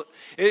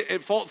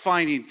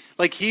fault-finding.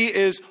 Like he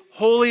is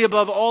holy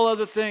above all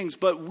other things.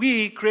 But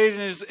we, created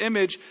in his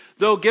image,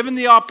 though given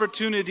the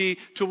opportunity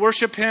to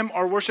worship him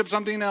or worship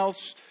something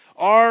else,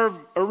 our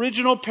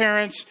original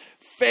parents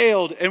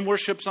failed and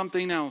worshiped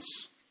something else.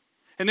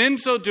 And in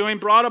so doing,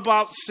 brought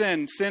about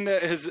sin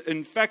that has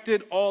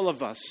infected all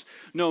of us.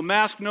 No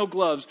mask, no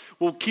gloves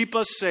will keep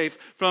us safe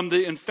from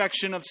the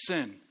infection of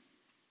sin.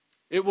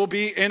 It will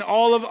be in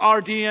all of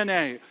our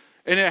DNA.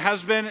 And it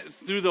has been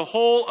through the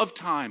whole of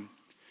time.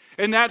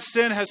 And that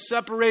sin has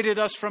separated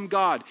us from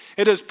God.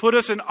 It has put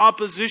us in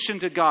opposition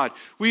to God.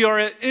 We are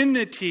at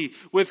enmity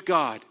with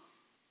God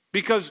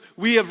because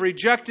we have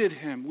rejected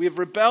him. We have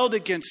rebelled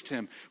against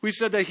him. We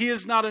said that he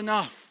is not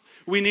enough.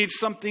 We need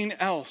something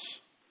else.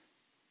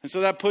 And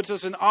so that puts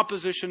us in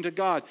opposition to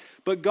God.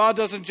 But God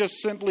doesn't just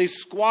simply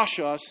squash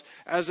us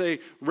as a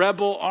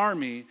rebel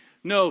army.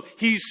 No,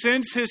 he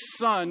sends his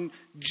son,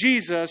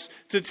 Jesus,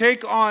 to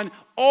take on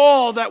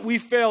all that we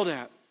failed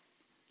at.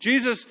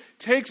 Jesus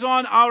takes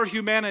on our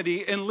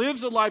humanity and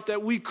lives a life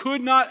that we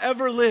could not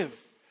ever live.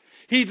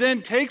 He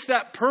then takes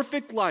that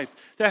perfect life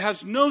that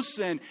has no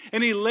sin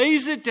and he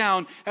lays it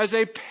down as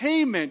a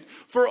payment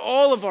for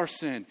all of our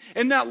sin.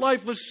 And that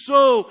life was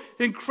so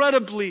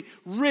incredibly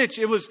rich.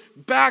 It was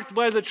backed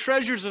by the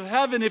treasures of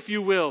heaven, if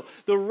you will,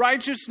 the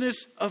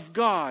righteousness of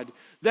God,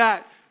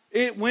 that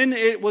when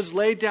it was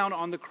laid down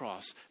on the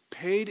cross,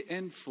 paid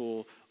in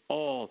full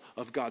all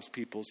of God's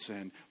people's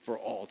sin for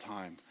all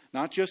time.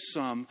 Not just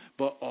some,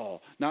 but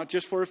all. Not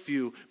just for a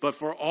few, but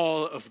for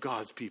all of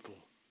God's people.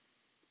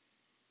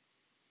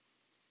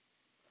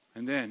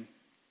 And then,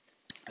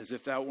 as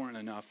if that weren't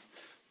enough,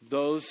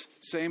 those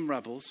same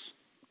rebels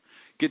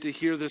get to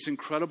hear this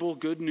incredible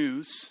good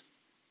news.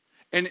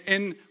 And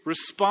in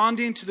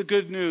responding to the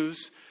good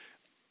news,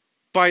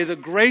 by the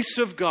grace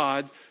of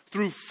God,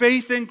 through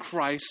faith in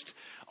Christ,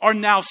 are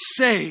now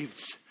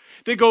saved.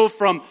 They go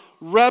from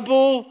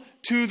rebel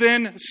to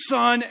then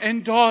son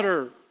and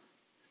daughter.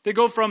 They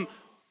go from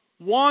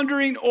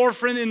wandering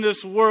orphan in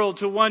this world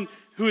to one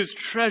who is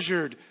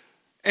treasured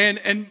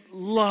and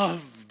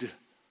loved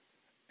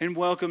and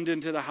welcomed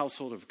into the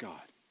household of God.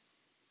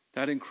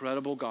 That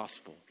incredible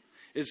gospel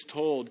is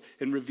told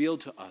and revealed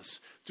to us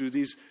through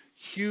these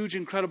huge,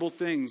 incredible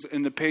things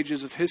in the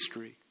pages of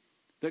history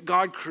that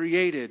God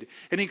created.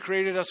 And He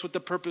created us with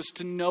the purpose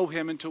to know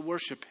Him and to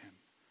worship Him.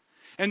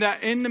 And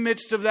that in the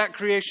midst of that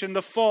creation,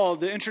 the fall,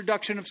 the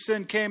introduction of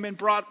sin came and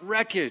brought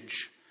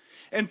wreckage.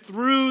 And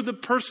through the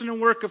person and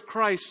work of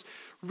Christ,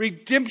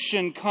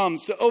 redemption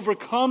comes to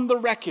overcome the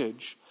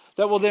wreckage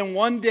that will then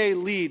one day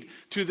lead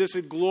to this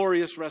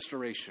glorious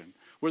restoration,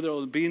 where there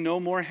will be no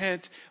more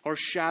hint or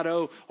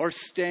shadow or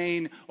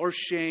stain or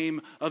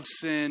shame of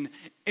sin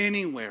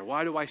anywhere.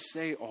 Why do I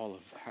say all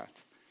of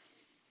that?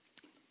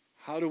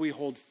 How do we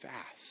hold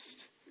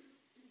fast?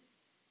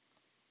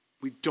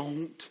 We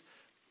don't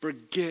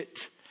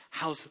forget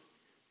how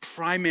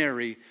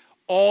primary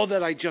all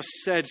that I just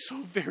said so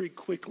very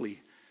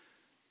quickly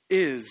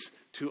is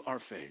to our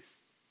faith.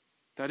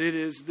 That it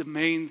is the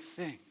main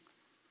thing.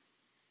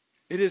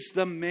 It is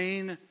the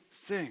main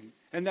thing.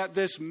 And that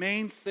this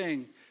main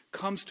thing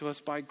comes to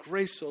us by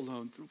grace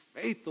alone, through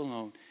faith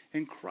alone,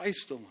 in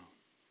Christ alone.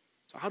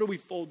 So how do we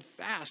hold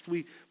fast?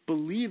 We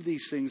believe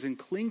these things and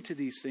cling to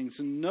these things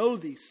and know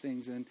these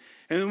things. And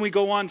then we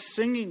go on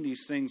singing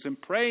these things and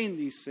praying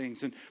these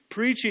things and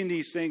preaching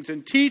these things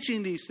and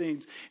teaching these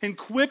things and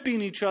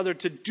equipping each other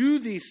to do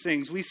these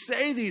things. We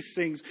say these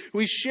things.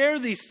 We share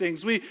these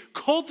things. We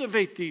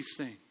cultivate these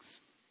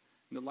things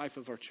in the life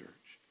of our church.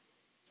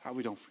 That's how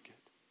we don't forget.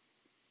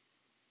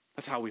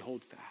 That's how we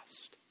hold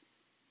fast.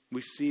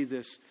 We see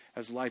this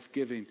as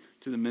life-giving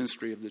to the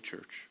ministry of the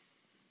church.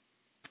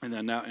 And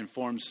then that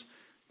informs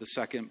the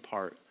second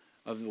part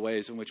of the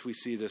ways in which we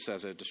see this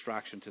as a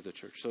distraction to the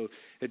church. So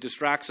it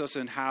distracts us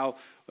in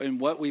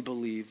what we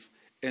believe.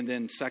 And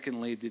then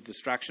secondly, the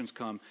distractions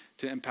come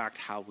to impact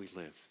how we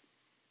live.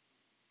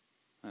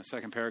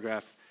 Second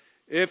paragraph,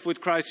 if with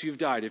Christ you've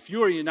died, if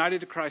you are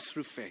united to Christ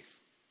through faith,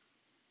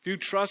 if you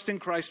trust in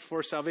Christ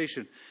for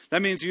salvation,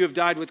 that means you have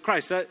died with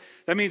Christ. That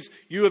means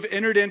you have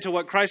entered into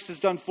what Christ has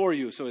done for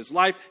you. So His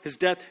life, His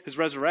death, His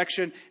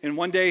resurrection, and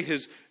one day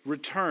His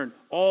return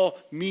all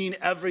mean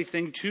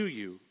everything to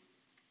you.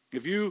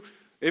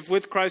 If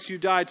with Christ you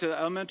died to the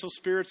elemental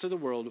spirits of the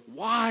world,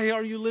 why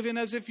are you living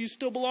as if you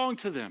still belong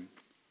to them?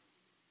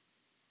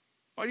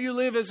 Why do you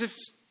live as if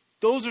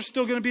those are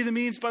still going to be the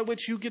means by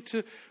which you get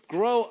to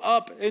grow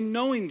up in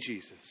knowing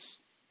Jesus?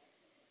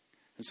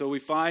 And so we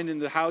find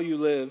in how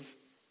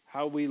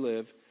we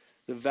live,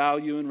 the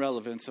value and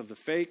relevance of the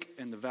fake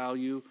and the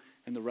value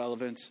and the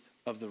relevance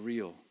of the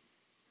real.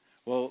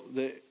 Well,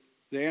 the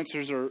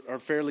answers are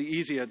fairly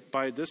easy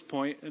by this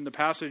point. In the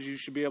passage, you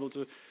should be able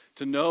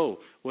to know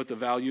what the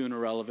value and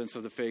irrelevance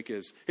of the fake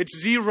is. It's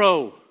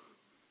zero.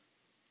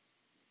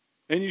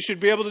 And you should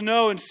be able to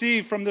know and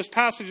see from this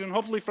passage and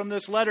hopefully from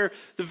this letter,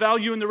 the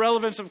value and the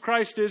relevance of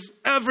Christ is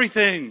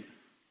everything.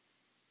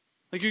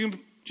 Like you can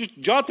just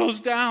jot those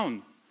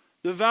down.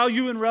 The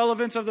value and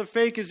relevance of the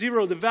fake is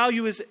zero. The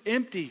value is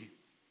empty.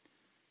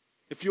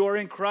 If you are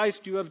in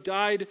Christ, you have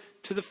died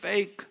to the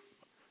fake.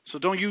 So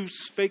don't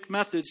use fake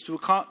methods to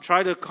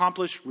try to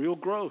accomplish real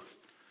growth.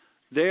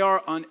 They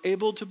are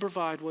unable to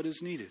provide what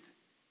is needed.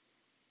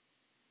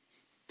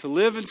 To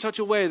live in such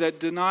a way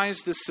that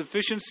denies the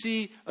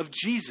sufficiency of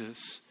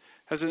Jesus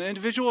as an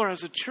individual or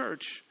as a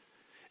church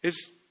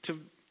is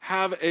to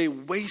have a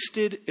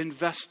wasted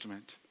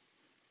investment.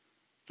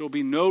 There will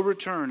be no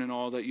return in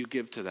all that you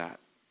give to that.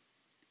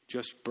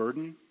 Just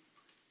burden,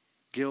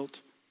 guilt,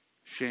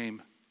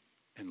 shame,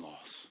 and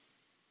loss.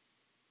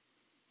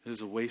 It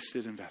is a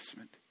wasted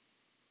investment.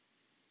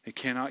 It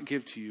cannot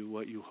give to you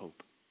what you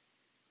hope.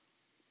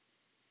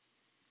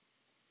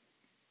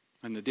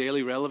 And the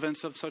daily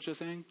relevance of such a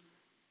thing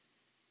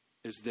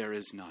is there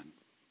is none.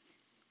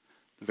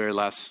 The very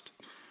last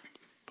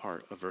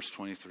part of verse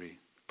 23.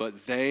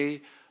 But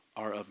they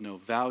are of no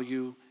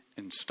value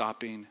in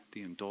stopping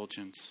the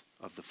indulgence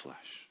of the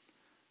flesh.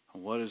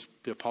 And what does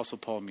the Apostle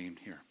Paul mean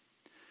here?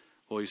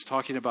 Well, he's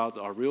talking about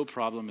our real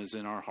problem is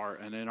in our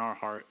heart, and in our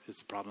heart is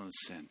the problem of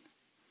sin.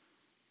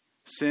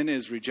 Sin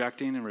is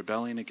rejecting and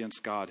rebelling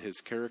against God,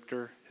 his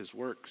character, his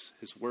works,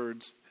 his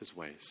words, his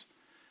ways.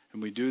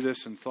 And we do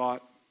this in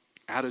thought,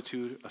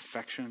 attitude,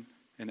 affection,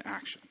 and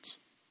actions.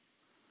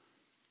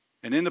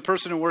 And in the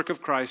person and work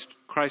of Christ,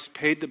 Christ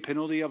paid the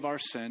penalty of our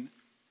sin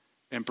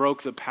and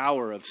broke the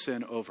power of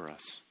sin over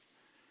us.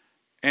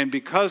 And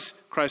because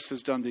Christ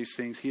has done these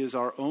things, he is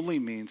our only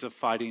means of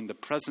fighting the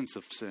presence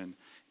of sin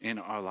in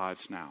our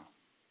lives now.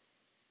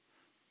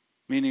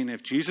 Meaning,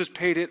 if Jesus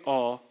paid it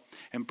all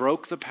and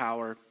broke the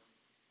power,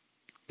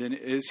 then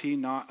is he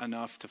not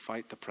enough to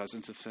fight the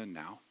presence of sin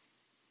now?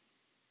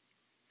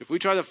 If we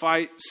try to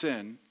fight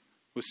sin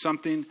with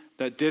something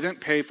that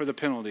didn't pay for the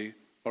penalty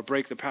or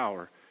break the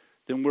power,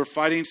 then we're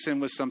fighting sin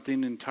with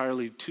something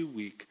entirely too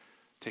weak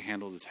to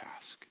handle the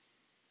task.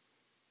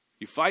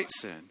 You fight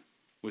sin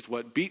with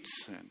what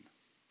beats sin,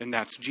 and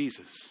that's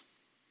Jesus.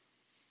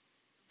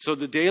 So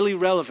the daily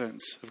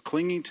relevance of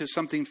clinging to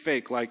something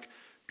fake, like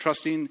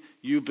trusting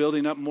you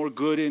building up more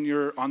good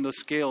on the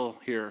scale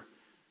here,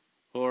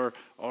 or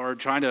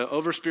trying to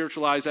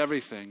over-spiritualize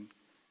everything,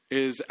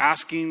 is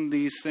asking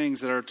these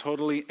things that are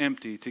totally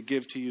empty to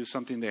give to you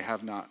something they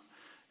have not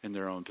in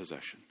their own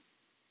possession.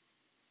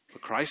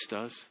 But Christ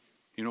does.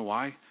 You know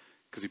why?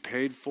 Because he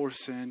paid for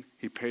sin.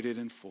 He paid it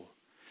in full.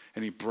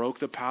 And he broke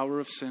the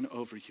power of sin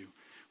over you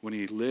when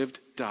he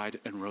lived, died,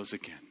 and rose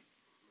again.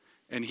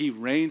 And he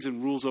reigns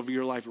and rules over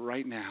your life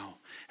right now.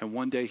 And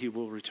one day he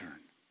will return.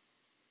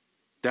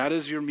 That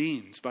is your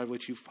means by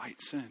which you fight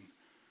sin.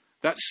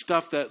 That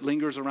stuff that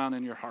lingers around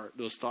in your heart,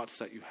 those thoughts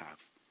that you have,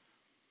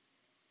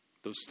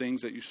 those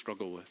things that you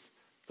struggle with,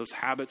 those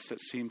habits that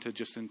seem to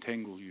just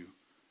entangle you,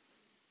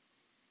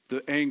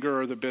 the anger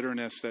or the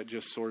bitterness that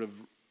just sort of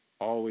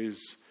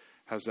always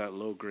has that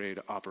low-grade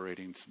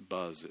operating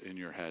buzz in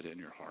your head and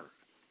your heart.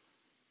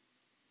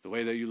 The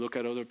way that you look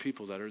at other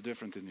people that are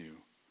different than you.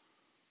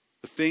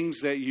 The things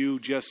that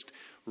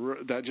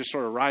just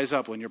sort of rise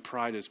up when your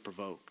pride is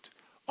provoked.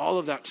 All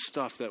of that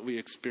stuff that we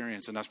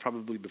experience, and that's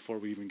probably before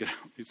we even get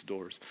out these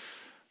doors.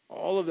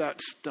 All of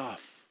that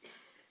stuff.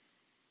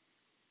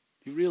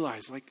 You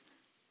realize,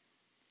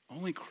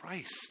 only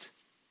Christ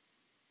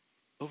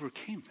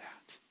overcame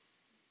that.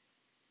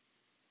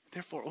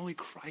 Therefore, only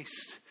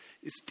Christ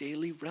is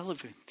daily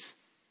relevant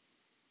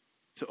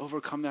to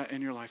overcome that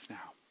in your life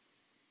now.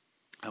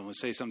 I want to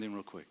say something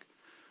real quick.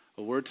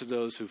 A word to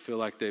those who feel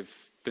like they've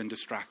been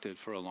distracted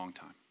for a long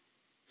time.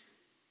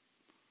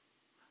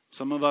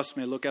 Some of us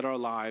may look at our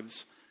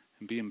lives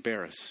and be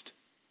embarrassed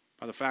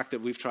by the fact that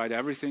we've tried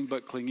everything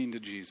but clinging to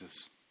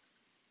Jesus.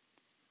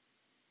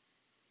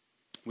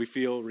 We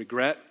feel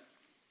regret,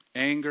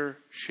 anger,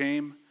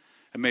 shame,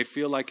 and may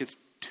feel like it's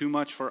too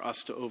much for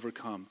us to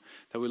overcome.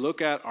 That we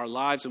look at our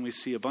lives and we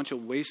see a bunch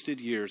of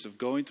wasted years of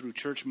going through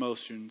church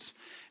motions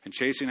and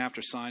chasing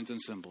after signs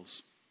and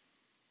symbols.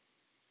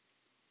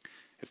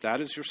 If that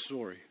is your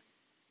story,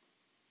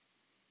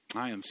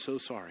 I am so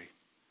sorry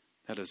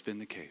that has been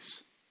the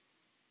case.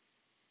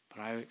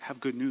 But I have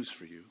good news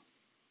for you.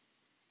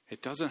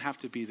 It doesn't have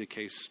to be the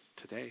case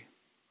today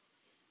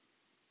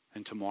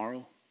and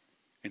tomorrow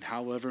and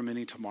however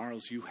many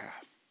tomorrows you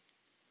have.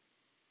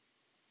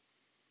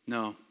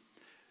 No.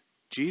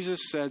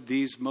 Jesus said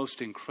these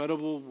most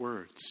incredible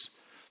words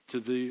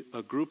to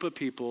a group of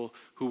people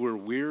who were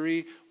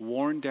weary,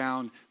 worn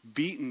down,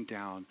 beaten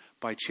down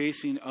by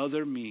chasing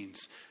other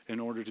means in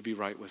order to be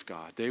right with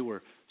God. They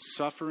were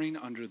suffering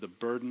under the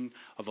burden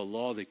of a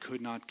law they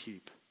could not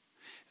keep.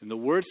 And the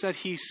words that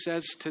he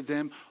says to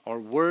them are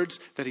words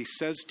that he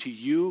says to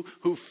you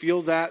who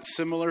feel that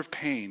similar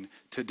pain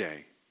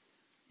today.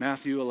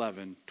 Matthew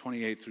 11,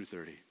 28 through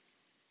 30.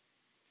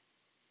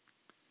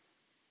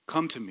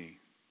 Come to me,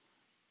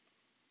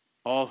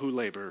 all who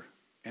labor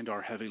and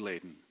are heavy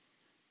laden,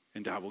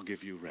 and I will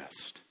give you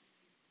rest.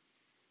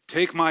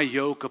 Take my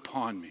yoke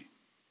upon me.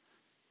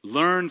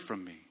 Learn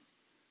from me,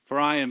 for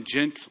I am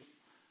gentle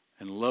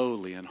and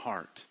lowly in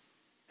heart,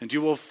 and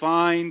you will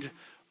find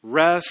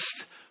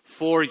rest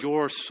for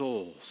your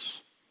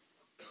souls.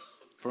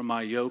 For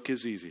my yoke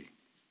is easy,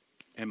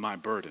 and my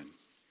burden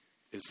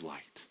is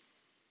light.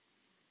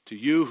 To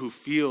you who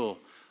feel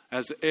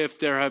as if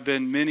there have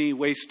been many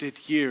wasted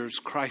years,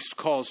 Christ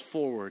calls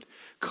forward,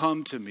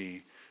 come to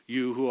me,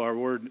 you who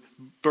are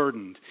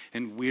burdened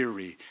and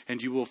weary,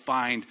 and you will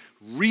find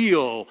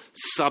real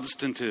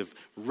substantive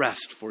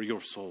rest for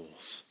your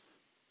souls.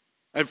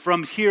 And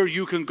from here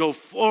you can go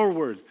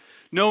forward,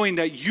 knowing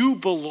that you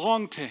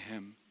belong to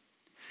him,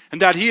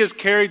 and that he has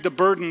carried the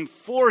burden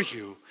for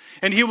you,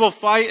 and he will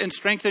fight and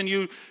strengthen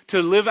you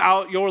to live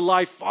out your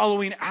life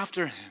following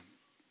after him.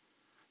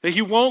 That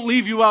he won't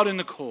leave you out in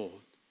the cold.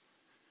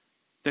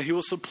 That he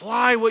will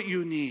supply what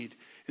you need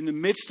in the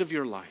midst of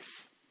your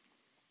life.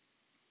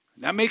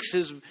 That makes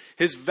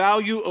his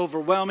value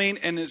overwhelming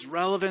and his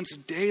relevance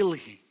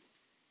daily.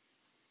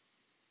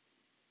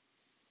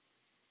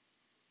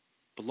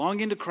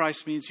 Belonging to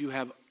Christ means you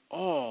have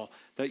all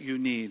that you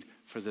need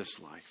for this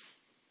life.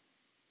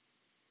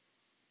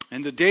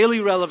 And the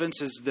daily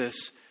relevance is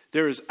this.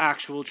 There is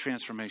actual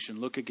transformation.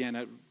 Look again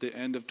at the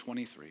end of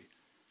 23.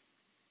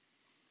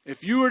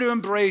 If you were to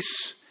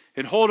embrace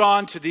and hold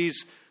on to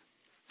these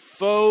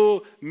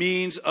faux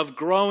means of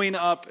growing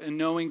up and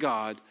knowing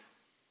God,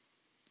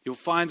 you'll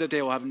find that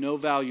they will have no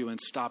value in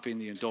stopping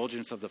the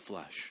indulgence of the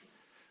flesh.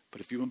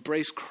 But if you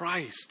embrace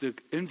Christ, the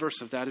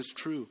inverse of that is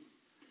true.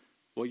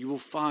 What you will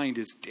find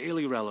is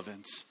daily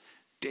relevance,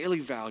 daily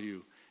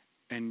value,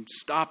 and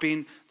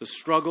stopping the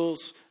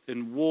struggles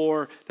and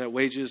war that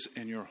wages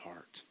in your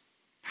heart.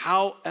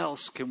 How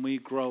else can we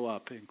grow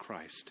up in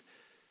Christ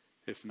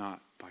if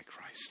not by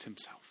Christ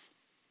himself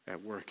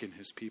at work in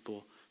his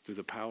people through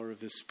the power of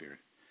his Spirit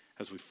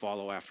as we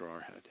follow after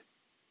our head?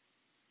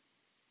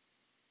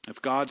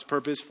 If God's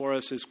purpose for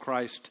us is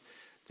Christ,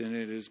 then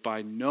it is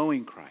by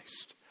knowing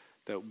Christ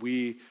that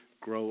we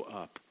grow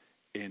up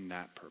in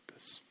that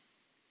purpose.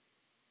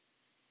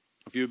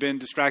 If you've been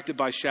distracted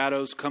by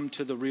shadows, come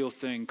to the real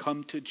thing.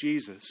 Come to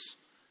Jesus.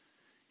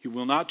 He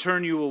will not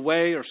turn you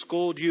away or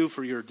scold you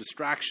for your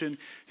distraction.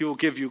 He will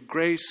give you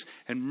grace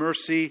and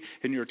mercy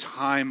in your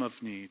time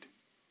of need.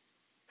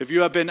 If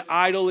you have been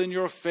idle in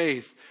your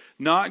faith,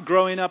 not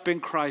growing up in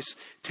Christ,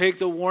 take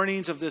the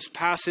warnings of this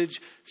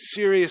passage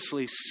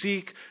seriously.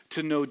 Seek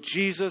to know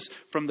Jesus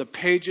from the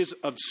pages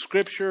of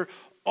Scripture.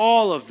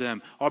 All of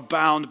them are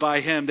bound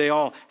by him. They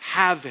all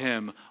have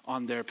him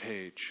on their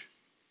page.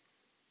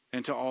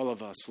 And to all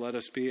of us, let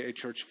us be a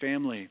church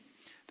family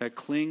that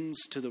clings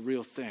to the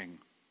real thing.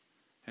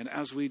 And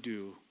as we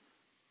do,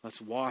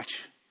 let's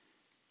watch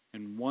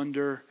and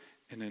wonder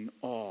and in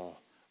awe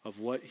of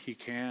what he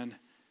can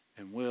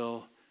and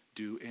will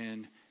do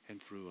in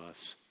and through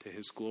us, to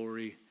his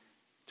glory,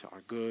 to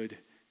our good,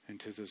 and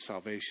to the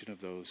salvation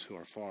of those who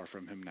are far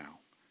from him now.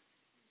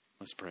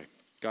 Let's pray.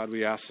 God,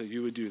 we ask that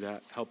you would do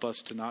that. Help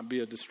us to not be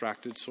a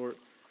distracted sort,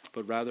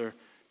 but rather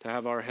to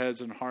have our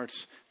heads and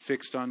hearts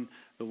fixed on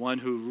the one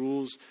who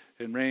rules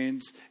and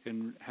reigns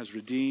and has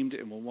redeemed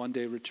and will one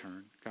day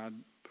return. God,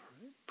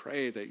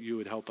 pray that you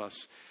would help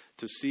us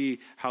to see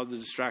how the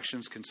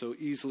distractions can so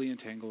easily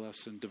entangle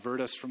us and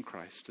divert us from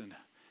Christ. And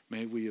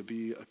may we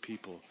be a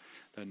people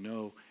that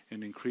know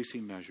in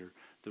increasing measure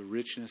the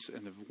richness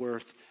and the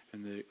worth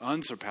and the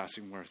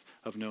unsurpassing worth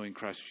of knowing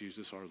Christ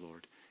Jesus our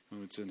Lord.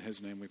 And it's in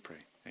his name we pray.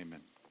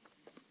 Amen.